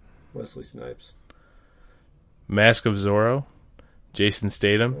Ford. Wesley Snipes. Mask of Zorro. Jason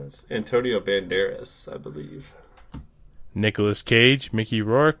Statham. Yes. Antonio Banderas, I believe. Nicolas Cage, Mickey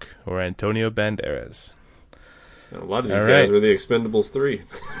Rourke, or Antonio Banderas. A lot of these guys were the Expendables 3.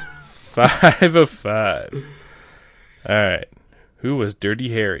 5 of 5. All right. Who was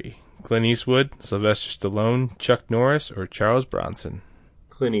Dirty Harry? Clint Eastwood, Sylvester Stallone, Chuck Norris, or Charles Bronson?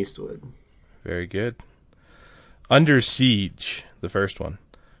 Clint Eastwood. Very good. Under Siege, the first one.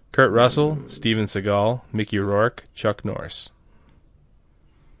 Kurt Russell, Steven Seagal, Mickey Rourke, Chuck Norris.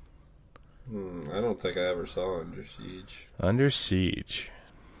 I don't think I ever saw Under Siege. Under Siege.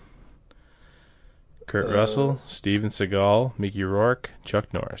 Kurt Russell, Steven Seagal, Mickey Rourke,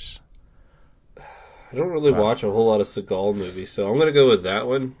 Chuck Norris. I don't really watch a whole lot of Seagal movies, so I'm going to go with that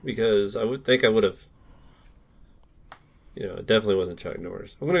one because I would think I would have. It definitely wasn't Chuck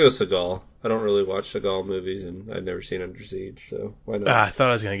Norris. I'm going to go Seagal. I don't really watch Seagal movies, and I've never seen Under Siege, so why not? I thought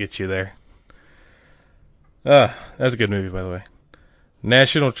I was going to get you there. That's a good movie, by the way.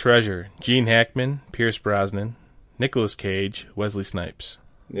 National Treasure. Gene Hackman, Pierce Brosnan, Nicolas Cage, Wesley Snipes.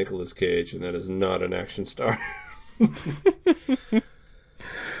 Nicolas Cage, and that is not an action star.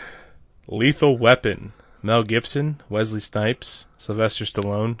 Lethal Weapon. Mel Gibson, Wesley Snipes, Sylvester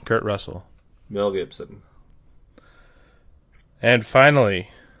Stallone, Kurt Russell. Mel Gibson. And finally,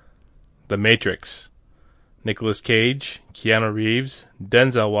 The Matrix. Nicolas Cage, Keanu Reeves,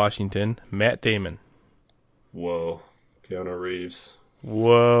 Denzel Washington, Matt Damon. Whoa. Keanu Reeves.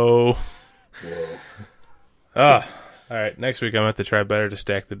 Whoa. All right. Next week I'm going to have to try better to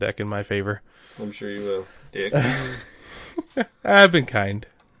stack the deck in my favor. I'm sure you will, Dick. I've been kind.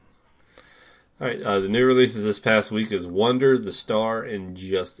 All right. The new releases this past week is Wonder, the Star, and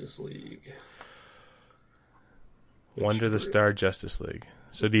Justice League. Wonder the Star, Justice League.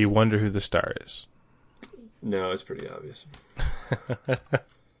 So do you wonder who the star is? No, it's pretty obvious.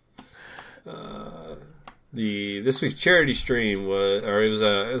 This week's charity stream was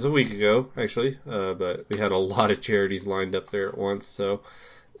a week ago actually, but we had a lot of charities lined up there at once. So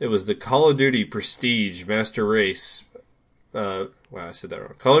it was the Call of Duty Prestige Master Race Wow, I said that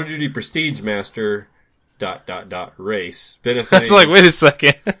wrong. Call of Duty Prestige Master ... race benefiting. That's like, wait a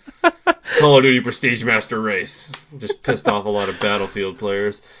second. Call of Duty Prestige Master race just pissed off a lot of Battlefield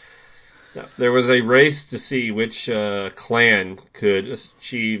players. Now, there was a race to see which clan could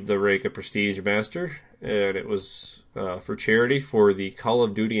achieve the rank of Prestige Master, and it was for charity for the Call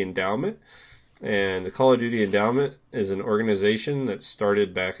of Duty Endowment. And the Call of Duty Endowment is an organization that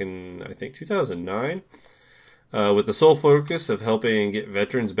started back in, I think, 2009. With the sole focus of helping get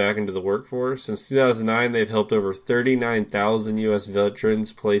veterans back into the workforce. Since 2009, they've helped over 39,000 U.S.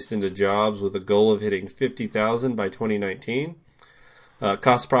 veterans placed into jobs with a goal of hitting 50,000 by 2019. It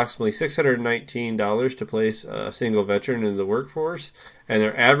costs approximately $619 to place a single veteran in the workforce, and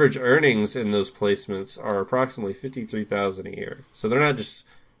their average earnings in those placements are approximately $53,000 a year. So they're not just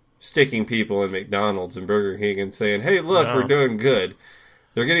sticking people in McDonald's and Burger King and saying, hey, look, we're doing good.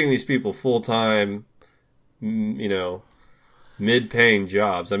 They're getting these people full-time, mid-paying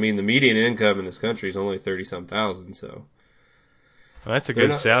jobs. I mean, the median income in this country is only 30-some thousand, so. Well, that's a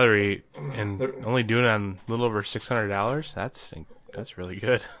good salary, and only doing it on a little over $600. That's really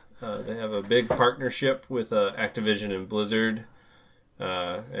good. They have a big partnership with Activision and Blizzard,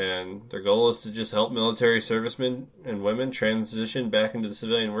 and their goal is to just help military servicemen and women transition back into the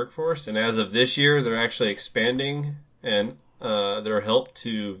civilian workforce. And as of this year, they're actually expanding and their help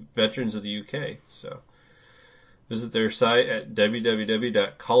to veterans of the UK. So. Visit their site at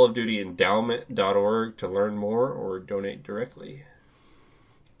www.callofdutyendowment.org to learn more or donate directly.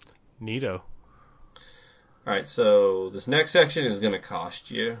 Neato. All right, so this next section is going to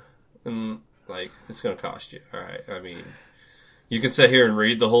cost you. It's going to cost you. All right, I mean, you can sit here and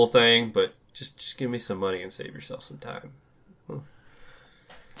read the whole thing, but just give me some money and save yourself some time.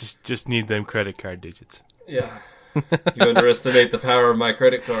 Just need them credit card digits. Yeah. You underestimate the power of my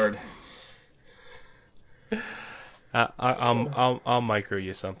credit card. I'll micro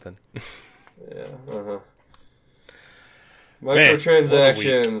you something. Yeah.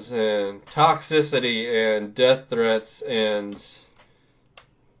 Microtransactions and toxicity and death threats and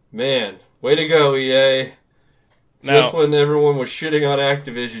man, way to go, EA. Just when everyone was shitting on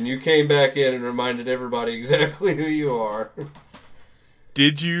Activision, you came back in and reminded everybody exactly who you are.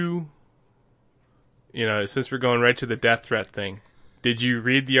 Did you, since we're going right to the death threat thing, did you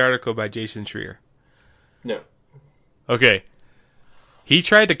read the article by Jason Schreier? No. Okay. He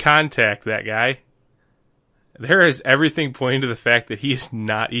tried to contact that guy. There is everything pointing to the fact that he is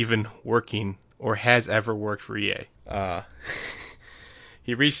not even working or has ever worked for EA.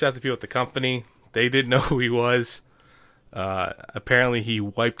 He reached out to people at the company. They didn't know who he was. Apparently he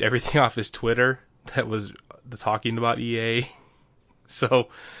wiped everything off his Twitter that was talking about EA. So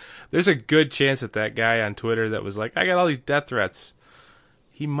there's a good chance that guy on Twitter that was like, I got all these death threats.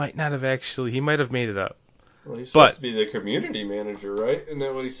 He might not have actually, he might have made it up. Well, he's supposed to be the community manager, right? Isn't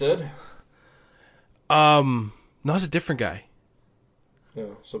that what he said? No, it's a different guy. Yeah,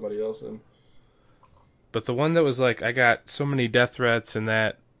 somebody else then. But the one that was like, I got so many death threats and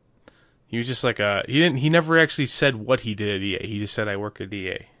that, he was just like he never actually said what he did at EA. He just said, I work at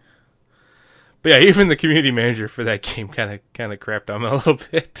EA. But yeah, even the community manager for that game kind of crapped on him a little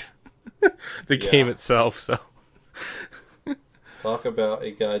bit. The game itself, so. Talk about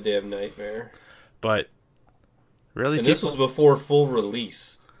a goddamn nightmare. But really, and this was before full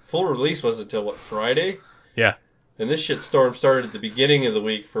release. Full release was until what, Friday? Yeah. And this shitstorm started at the beginning of the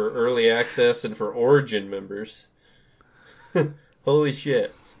week for early access and for Origin members. Holy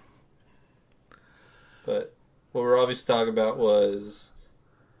shit. But what we're obviously talking about was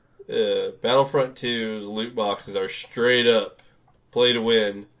Battlefront 2's loot boxes are straight up play to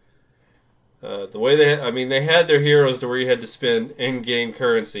win. The way they had their heroes to where you had to spend in-game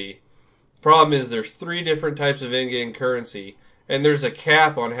currency. Problem is there's 3 different types of in-game currency, and there's a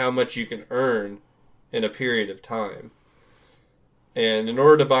cap on how much you can earn in a period of time. And in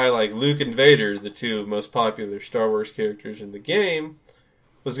order to buy like Luke and Vader, the 2 most popular Star Wars characters in the game,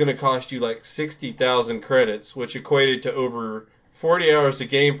 was going to cost you like 60,000 credits, which equated to over 40 hours of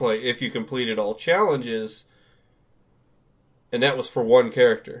gameplay if you completed all challenges, and that was for one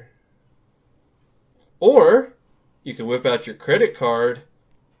character. Or you can whip out your credit card,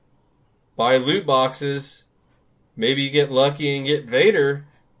 buy loot boxes, maybe you get lucky and get Vader,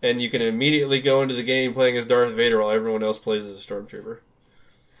 and you can immediately go into the game playing as Darth Vader while everyone else plays as a Stormtrooper.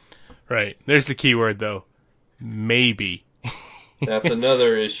 Right. There's the key word, though. Maybe. That's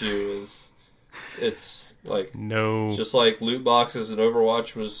another issue, is it's like... No. Just like loot boxes in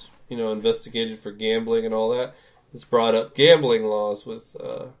Overwatch was, investigated for gambling and all that, it's brought up gambling laws with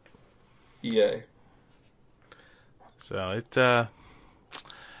EA. So it,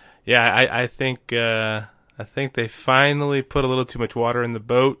 I think I think they finally put a little too much water in the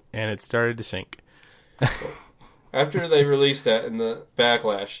boat, and it started to sink. After they released that in the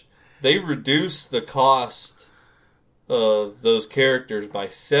Backlash, they reduced the cost of those characters by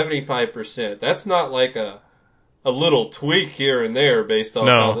 75%. That's not like a little tweak here and there based on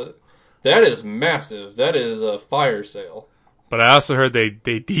how that is massive. That is a fire sale. But I also heard they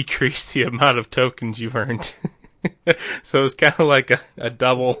decreased the amount of tokens you've earned. So it was kind of like a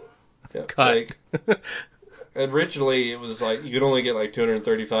double cut. Like, originally, it was like you could only get like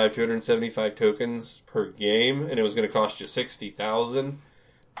 235, 275 tokens per game, and it was going to cost you 60,000.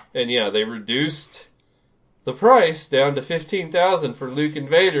 And yeah, they reduced the price down to 15,000 for Luke and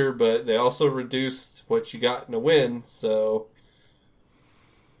Vader, but they also reduced what you got in a win. So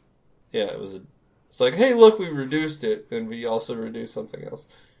yeah, it's like, hey, look, we reduced it, and we also reduced something else.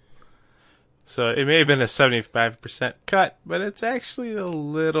 So it may have been a 75% cut, but it's actually a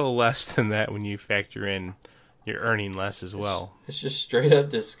little less than that when you factor in you're earning less as well. It's just straight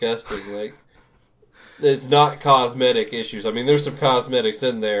up disgusting. Like, it's not cosmetic issues. I mean, there's some cosmetics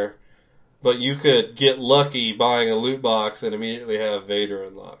in there, but you could get lucky buying a loot box and immediately have Vader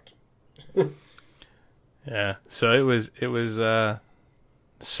unlocked. Yeah, so it was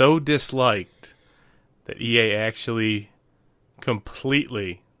so disliked that EA actually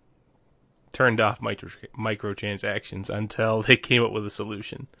completely turned off microtransactions until they came up with a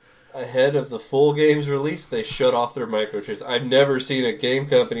solution. Ahead of the full game's release, they shut off their microtransactions. I've never seen a game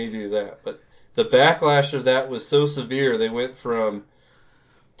company do that, but the backlash of that was so severe, they went to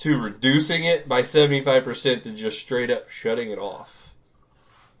reducing it by 75% to just straight up shutting it off.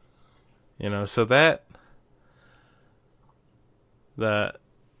 So that the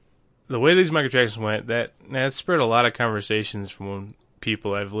way these microtransactions went, that spurred a lot of conversations from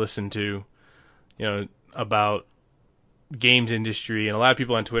people I've listened to, about games industry, and a lot of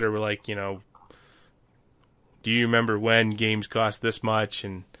people on Twitter were like, do you remember when games cost this much?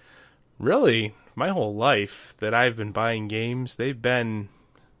 And really, my whole life that I've been buying games, they've been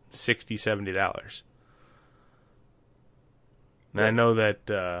 $60, $70. And I know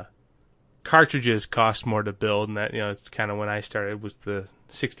that cartridges cost more to build, and that it's kind of when I started with the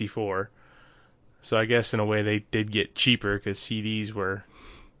 64. So I guess in a way they did get cheaper because CDs were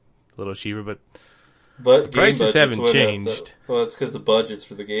a little cheaper, but the prices haven't changed. Well, it's because the budgets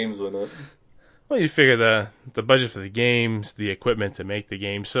for the games went up. Well, you figure the budget for the games, the equipment to make the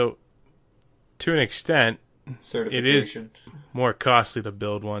game. So to an extent, it is more costly to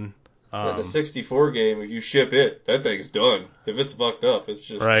build one. In a 64 game, if you ship it, that thing's done. If it's fucked up, it's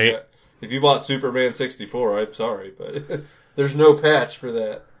just right. Yeah. If you bought Superman 64, I'm sorry, but there's no patch for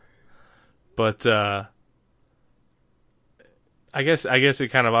that. But I guess it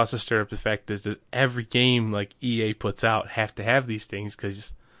kind of also stirred up the fact is that every game like EA puts out have to have these things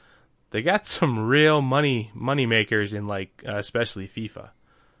because they got some real money makers in especially FIFA.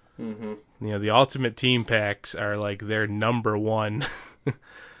 Mm-hmm. The Ultimate Team packs are like their number one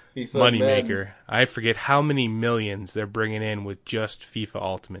money maker. I forget how many millions they're bringing in with just FIFA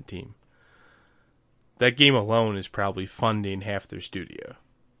Ultimate Team. That game alone is probably funding half their studio.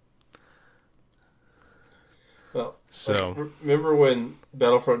 Well, remember when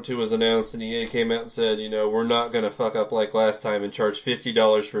Battlefront 2 was announced and EA came out and said, we're not going to fuck up like last time and charge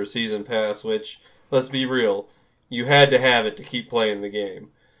 $50 for a season pass, which, let's be real, you had to have it to keep playing the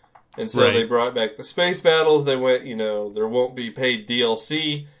game. And so They brought back the space battles. They went, there won't be paid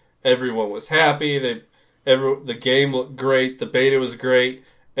DLC. Everyone was happy. The game looked great. The beta was great.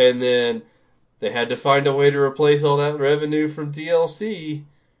 And then they had to find a way to replace all that revenue from DLC.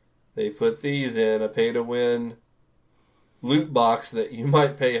 They put these in a pay-to-win loot box that you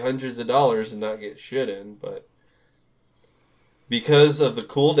might pay hundreds of dollars and not get shit in, but because of the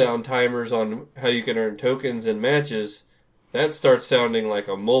cooldown timers on how you can earn tokens in matches, that starts sounding like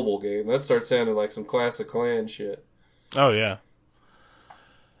a mobile game. That starts sounding like some Clash of Clans shit. Oh, yeah.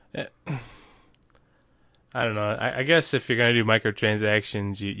 I don't know. I guess if you're going to do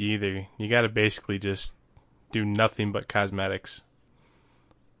microtransactions, you got to basically just do nothing but cosmetics.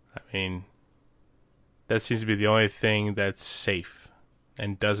 I mean, that seems to be the only thing that's safe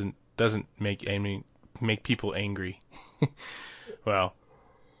and doesn't make people angry. Well,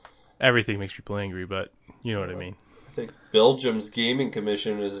 everything makes people angry, but you know what I mean. I think Belgium's gaming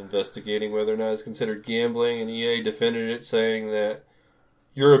commission is investigating whether or not it's considered gambling, and EA defended it, saying that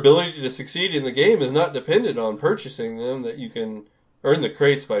your ability to succeed in the game is not dependent on purchasing them, that you can earn the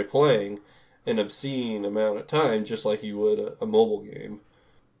crates by playing an obscene amount of time, just like you would a mobile game.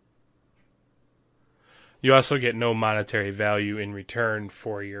 You also get no monetary value in return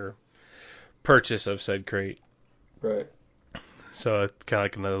for your purchase of said crate. Right. So it's kind of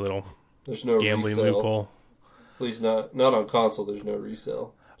like another little There's no gambling resale. loophole. At least not on console. There's no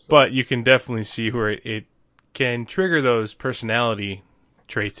resale. So. But you can definitely see where it can trigger those personality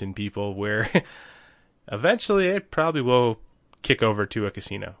traits in people where eventually it probably will kick over to a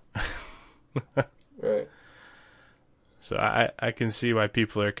casino. Right. So I can see why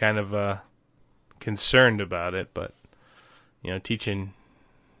people are kind of concerned about it, but teaching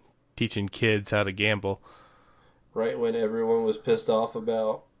kids how to gamble. Right when everyone was pissed off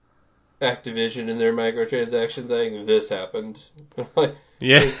about Activision and their microtransaction thing, this happened.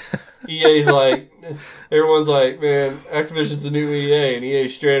 Yeah. EA's like, everyone's like, man, Activision's the new EA, and EA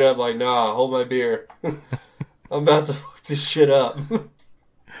straight up like, nah, hold my beer. I'm about to fuck this shit up.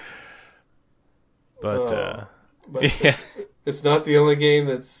 But yeah. It's not the only game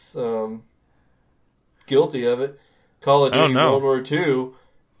that's guilty of it. Call of Duty World War II,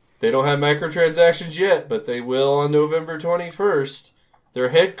 they don't have microtransactions yet, but they will on November 21st. Their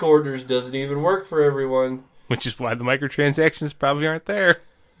headquarters doesn't even work for everyone. Which is why the microtransactions probably aren't there.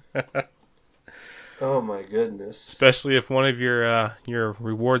 Oh my goodness. Especially if one of your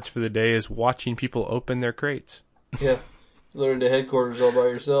rewards for the day is watching people open their crates. Yeah. Learn the headquarters all by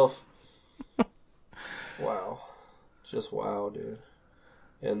yourself. Wow. Just wow, dude.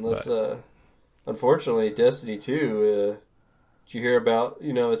 And let's unfortunately, Destiny 2, did you hear about,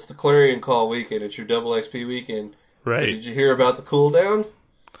 it's the Clarion Call weekend, it's your double XP weekend. Right. Did you hear about the cooldown?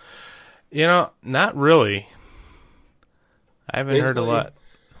 Not really. I haven't heard a lot.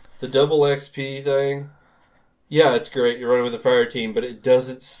 The double XP thing, yeah, it's great. You're running with a fire team, but it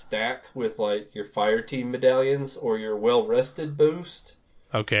doesn't stack with, your fire team medallions or your well-rested boost.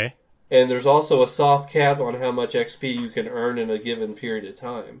 Okay. And there's also a soft cap on how much XP you can earn in a given period of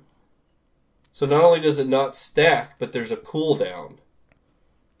time. So not only does it not stack, but there's a cooldown.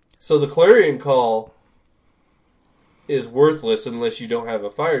 So the Clarion Call is worthless unless you don't have a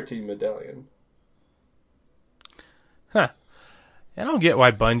fire team medallion. Huh. I don't get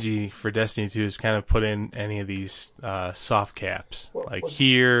why Bungie for Destiny 2 has kind of put in any of these soft caps.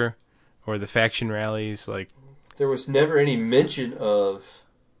 Here, or the faction rallies. There was never any mention of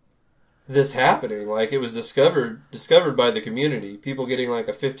this happening. It was discovered by the community. People getting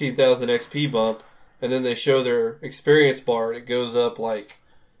a 15,000 XP bump, and then they show their experience bar, and it goes up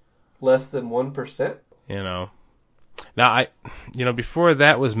less than 1%. Now, before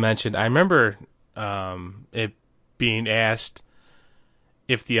that was mentioned, I remember it being asked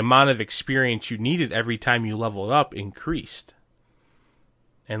if the amount of experience you needed every time you leveled up increased.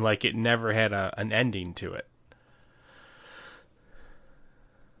 And, it never had an ending to it.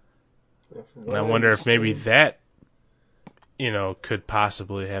 And I wonder if maybe that, could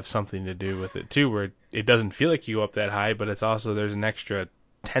possibly have something to do with it, too, where it doesn't feel like you go up that high, but it's also, there's an extra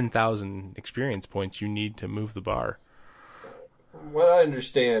 10,000 experience points you need to move the bar. What I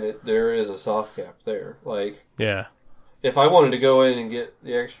understand, there is a soft cap there. Yeah. If I wanted to go in and get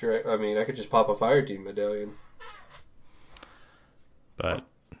the extra, I could just pop a fire team medallion. But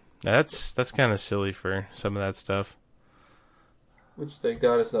that's kind of silly for some of that stuff. Which, thank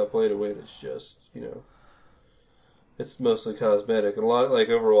God, it's not play to win. It's just, it's mostly cosmetic. And a lot,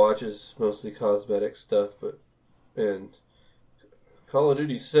 Overwatch is mostly cosmetic stuff. And Call of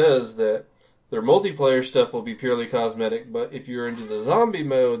Duty says that their multiplayer stuff will be purely cosmetic, but if you're into the zombie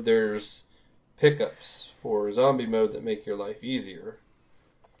mode, there's pickups for zombie mode that make your life easier.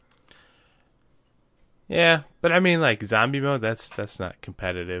 Yeah, but zombie mode, that's not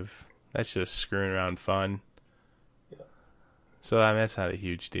competitive. That's just screwing around fun. Yeah. So that's not a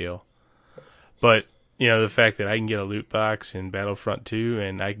huge deal. But the fact that I can get a loot box in Battlefront 2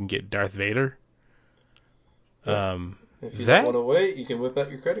 and I can get Darth Vader. Yeah. If you don't want to wait, you can whip out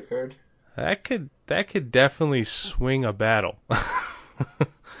your credit card. That could definitely swing a battle.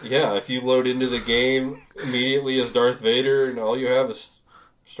 Yeah, if you load into the game immediately as Darth Vader and all you have is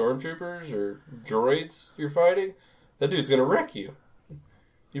stormtroopers or droids you're fighting, that dude's going to wreck you.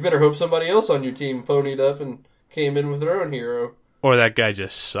 You better hope somebody else on your team ponied up and came in with their own hero. Or that guy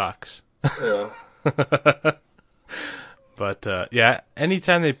just sucks. Yeah. But,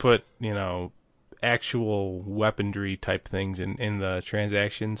 anytime they put, actual weaponry type things in the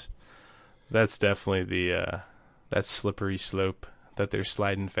transactions, that's definitely that slippery slope that they're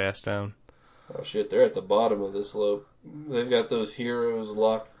sliding fast down. Oh shit, they're at the bottom of the slope. They've got those heroes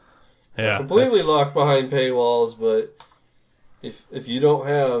locked, completely locked behind paywalls, but if you don't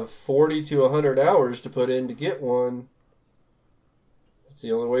have 40 to 100 hours to put in to get one, that's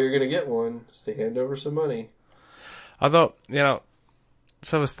the only way you're going to get one, is to hand over some money. Although,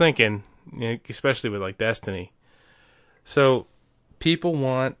 so I was thinking, especially with Destiny, so people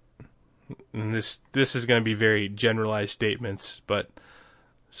want, and this is going to be very generalized statements, but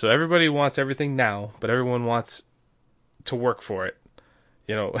so everybody wants everything now, but everyone wants to work for it.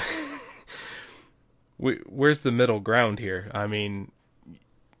 You know, where's the middle ground here? I mean,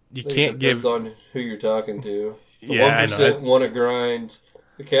 you can't give. Depends on who you're talking to. The Yeah, 1% want to grind.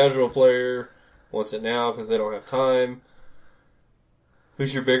 The casual player wants it now because they don't have time.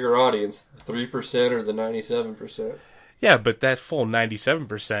 Who's your bigger audience, the 3% or the 97%? Yeah, but that full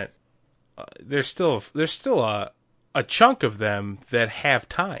 97%, there's still a chunk of them that have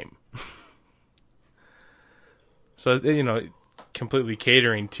time. So, you know, completely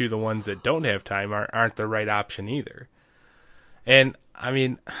catering to the ones that don't have time aren't the right option either. And, I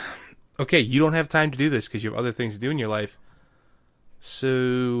mean, okay, you don't have time to do this because you have other things to do in your life.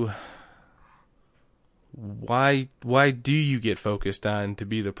 So why do you get focused on to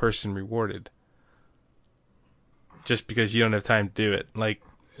be the person rewarded? Just because you don't have time to do it. Like,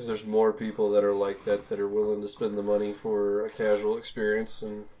 because there's more people that are like that are willing to spend the money for a casual experience,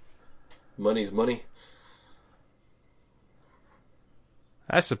 and money's money.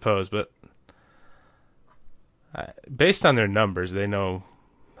 I suppose, but based on their numbers, they know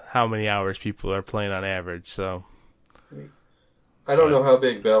how many hours people are playing on average. So I don't know how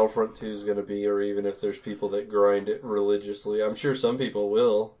big Battlefront 2 is going to be, or even if there's people that grind it religiously. I'm sure some people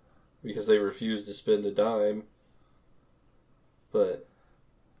will, because they refuse to spend a dime. But,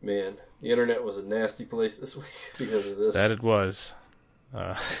 man, the internet was a nasty place this week because of this. That it was.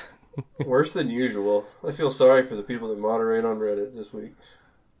 Worse than usual. I feel sorry for the people that moderate on Reddit this week.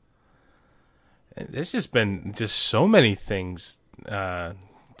 There's just been so many things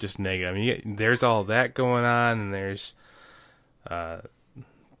just negative. I mean, there's all that going on, and there's I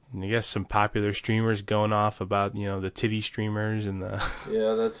guess some popular streamers going off about, you know, the titty streamers and the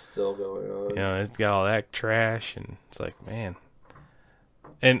yeah, that's still going on. You know, it's got all that trash, and it's like, man.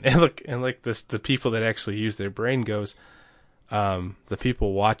 And look this, the people that actually use their brain goes, the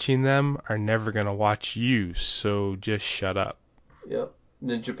people watching them are never gonna watch you, so just shut up. Yep.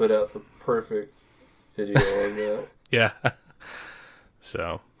 Ninja put out the perfect video on that. Yeah.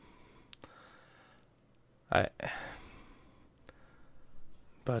 So yeah,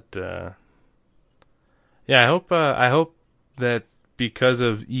 I hope that because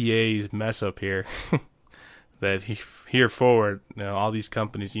of EA's mess up here, that here forward, you know, all these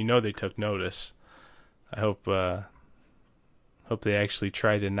companies, you know, they took notice. I hope they actually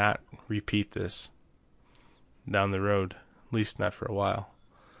try to not repeat this down the road, at least not for a while.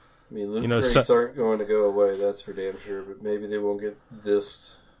 I mean, loot crates aren't going to go away, that's for damn sure, but maybe they won't get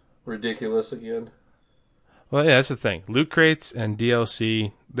this ridiculous again. Well, yeah, that's the thing. Loot crates and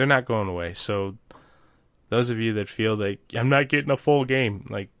DLC, they're not going away. So those of you that feel like, I'm not getting a full game,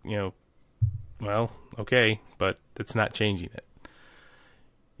 like, you know, well, okay, but it's not changing it.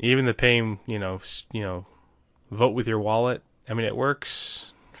 Even the paying, you know, vote with your wallet, I mean, it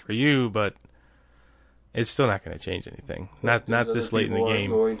works for you, but it's still not going to change anything. Not this late in the game.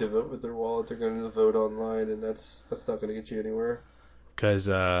 People aren't going to vote with their wallet. They're going to vote online, and that's not going to get you anywhere. Because,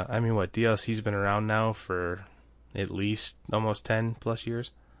 I mean, DLC's been around now for at least almost 10 plus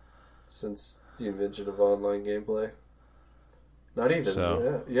years? Since the invention of online gameplay. Not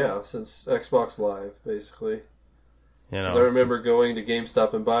even, yeah, since Xbox Live, basically. Because I remember going to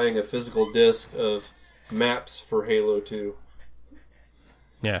GameStop and buying a physical disc of maps for Halo 2.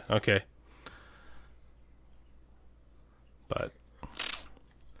 Yeah, okay. But,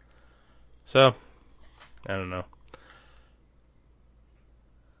 so, I don't know.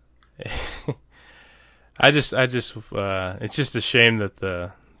 It's just a shame that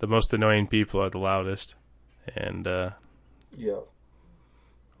the most annoying people are the loudest, and yeah,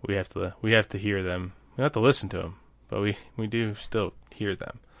 we have to hear them. We don't have to listen to them, but we do still hear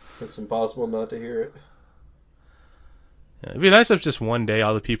them. It's impossible not to hear it. Yeah, it'd be nice if just one day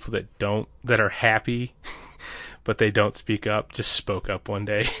all the people that are happy, but they don't speak up, just spoke up one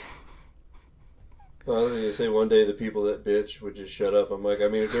day. Well, I was going to say one day the people that bitch would just shut up. I'm like, I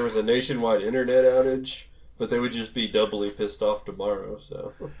mean, if there was a nationwide internet outage, but they would just be doubly pissed off tomorrow.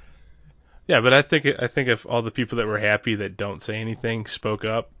 So, yeah, but I think if all the people that were happy that don't say anything spoke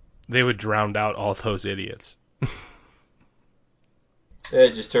up, they would drown out all those idiots. Yeah,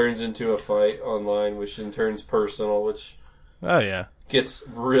 it just turns into a fight online, which then turns personal, which gets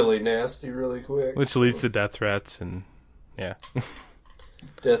really nasty really quick. Which leads to death threats and yeah.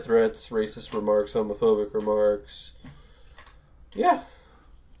 Death threats, racist remarks, homophobic remarks. Yeah.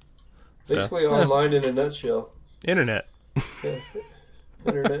 Basically online in a nutshell. Internet. Yeah.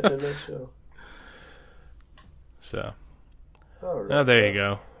 Internet in a nutshell. So. All right. Oh, there you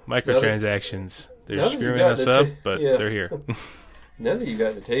go. Microtransactions. They're screwing us up, but they're here. Now that you've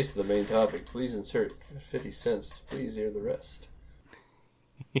gotten a taste of the main topic, please insert 50 cents to please hear the rest.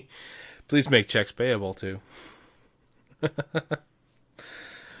 Please make checks payable, too.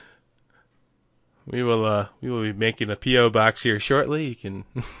 We will be making a P.O. box here shortly. You can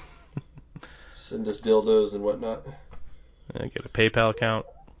send us dildos and whatnot. Get a PayPal account.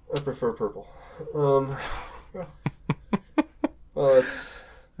 I prefer purple. Well, it's...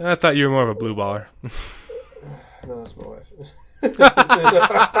 I thought you were more of a blue baller. No, that's my wife.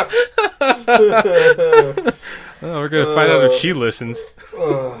 Oh, we're going to find out if she listens.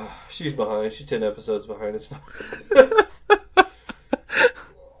 She's behind. She's 10 episodes behind. It's not...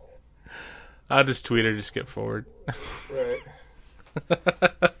 I'll just tweet her to skip forward. Right.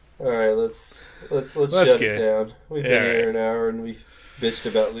 All right, let's shut it down. We've been here an hour and we bitched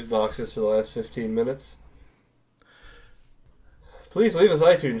about loot boxes for the last 15 minutes. Please leave us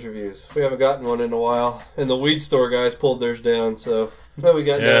iTunes reviews. We haven't gotten one in a while. And the weed store guys pulled theirs down, so no, we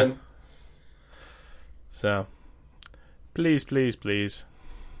got none. So, please.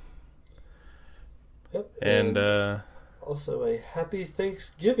 Yep. And also a happy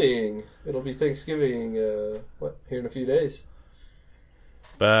Thanksgiving. It'll be Thanksgiving, here in a few days.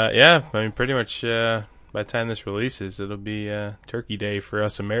 But yeah, I mean, pretty much by the time this releases, it'll be Turkey Day for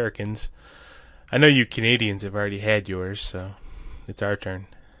us Americans. I know you Canadians have already had yours, so it's our turn.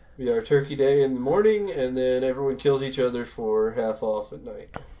 We are Turkey Day in the morning, and then everyone kills each other for half off at night.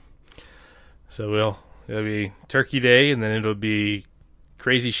 So it'll be Turkey Day, and then it'll be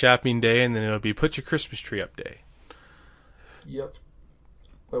Crazy Shopping Day, and then it'll be Put Your Christmas Tree Up Day. Yep.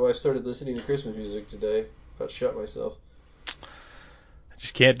 My wife started listening to Christmas music today. About to shut myself. I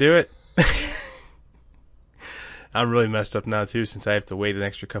just can't do it. I'm really messed up now, too, since I have to wait an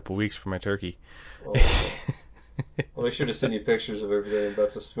extra couple weeks for my turkey. Oh, well, I should have sent you pictures of everything I'm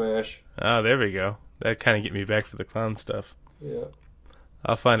about to smash. Oh, there we go. That kind of get me back for the clown stuff. Yeah.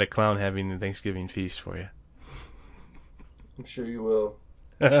 I'll find a clown having the Thanksgiving feast for you. I'm sure you will.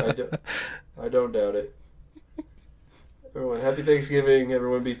 I don't doubt it. Everyone, happy Thanksgiving.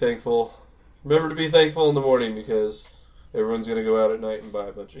 Everyone be thankful. Remember to be thankful in the morning because everyone's going to go out at night and buy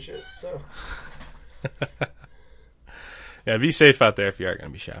a bunch of shit. So, yeah, be safe out there if you are going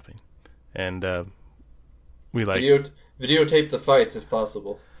to be shopping. And we like... Videotape the fights if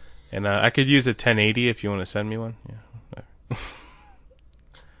possible. And I could use a 1080 if you want to send me one. Yeah.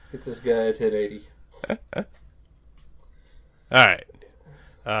 Get this guy a 1080. All right.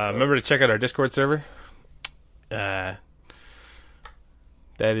 Remember to check out our Discord server. That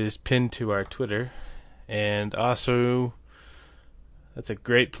is pinned to our Twitter. And also, that's a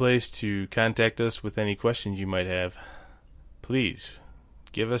great place to contact us with any questions you might have. Please,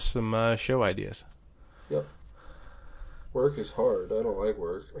 give us some show ideas. Yep. Work is hard. I don't like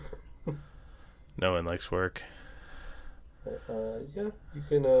work. No one likes work. Yeah,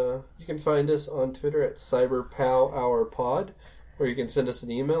 you can find us on Twitter at CyberPowHourPod, or you can send us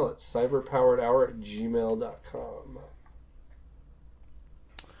an email at cyberpoweredhour@gmail.com.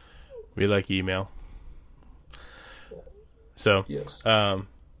 We like email. So, yes.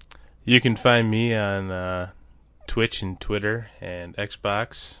 You can find me on Twitch and Twitter and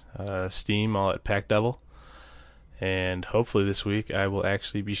Xbox, Steam, all at PackDevil. And hopefully this week I will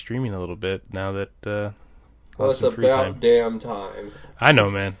actually be streaming a little bit now that well, it's about damn time. I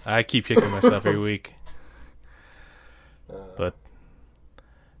know, man. I keep kicking myself every week. Where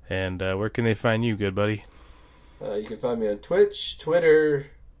can they find you, good buddy? You can find me on Twitch, Twitter,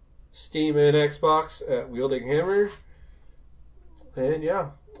 Steam, and Xbox at Wielding Hammer. And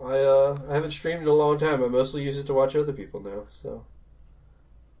yeah, I haven't streamed in a long time. I mostly use it to watch other people now, so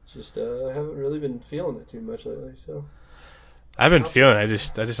just I haven't really been feeling it too much lately. So I've been feeling it. I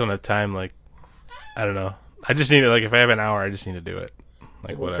just don't have time. Like, I don't know. I just need it. Like, if I have an hour, I just need to do it.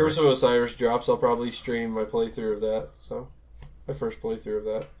 Like, when whatever. Curse of Osiris drops, I'll probably stream my playthrough of that. So my first playthrough of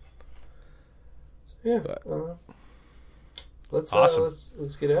that. So, yeah. Let's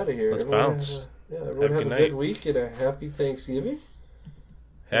get out of here. Let's bounce. Everyone have a good week and a happy Thanksgiving.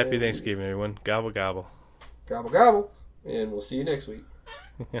 Happy Thanksgiving, everyone. Gobble, gobble. Gobble, gobble. And we'll see you next week.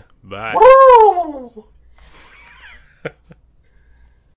 Bye.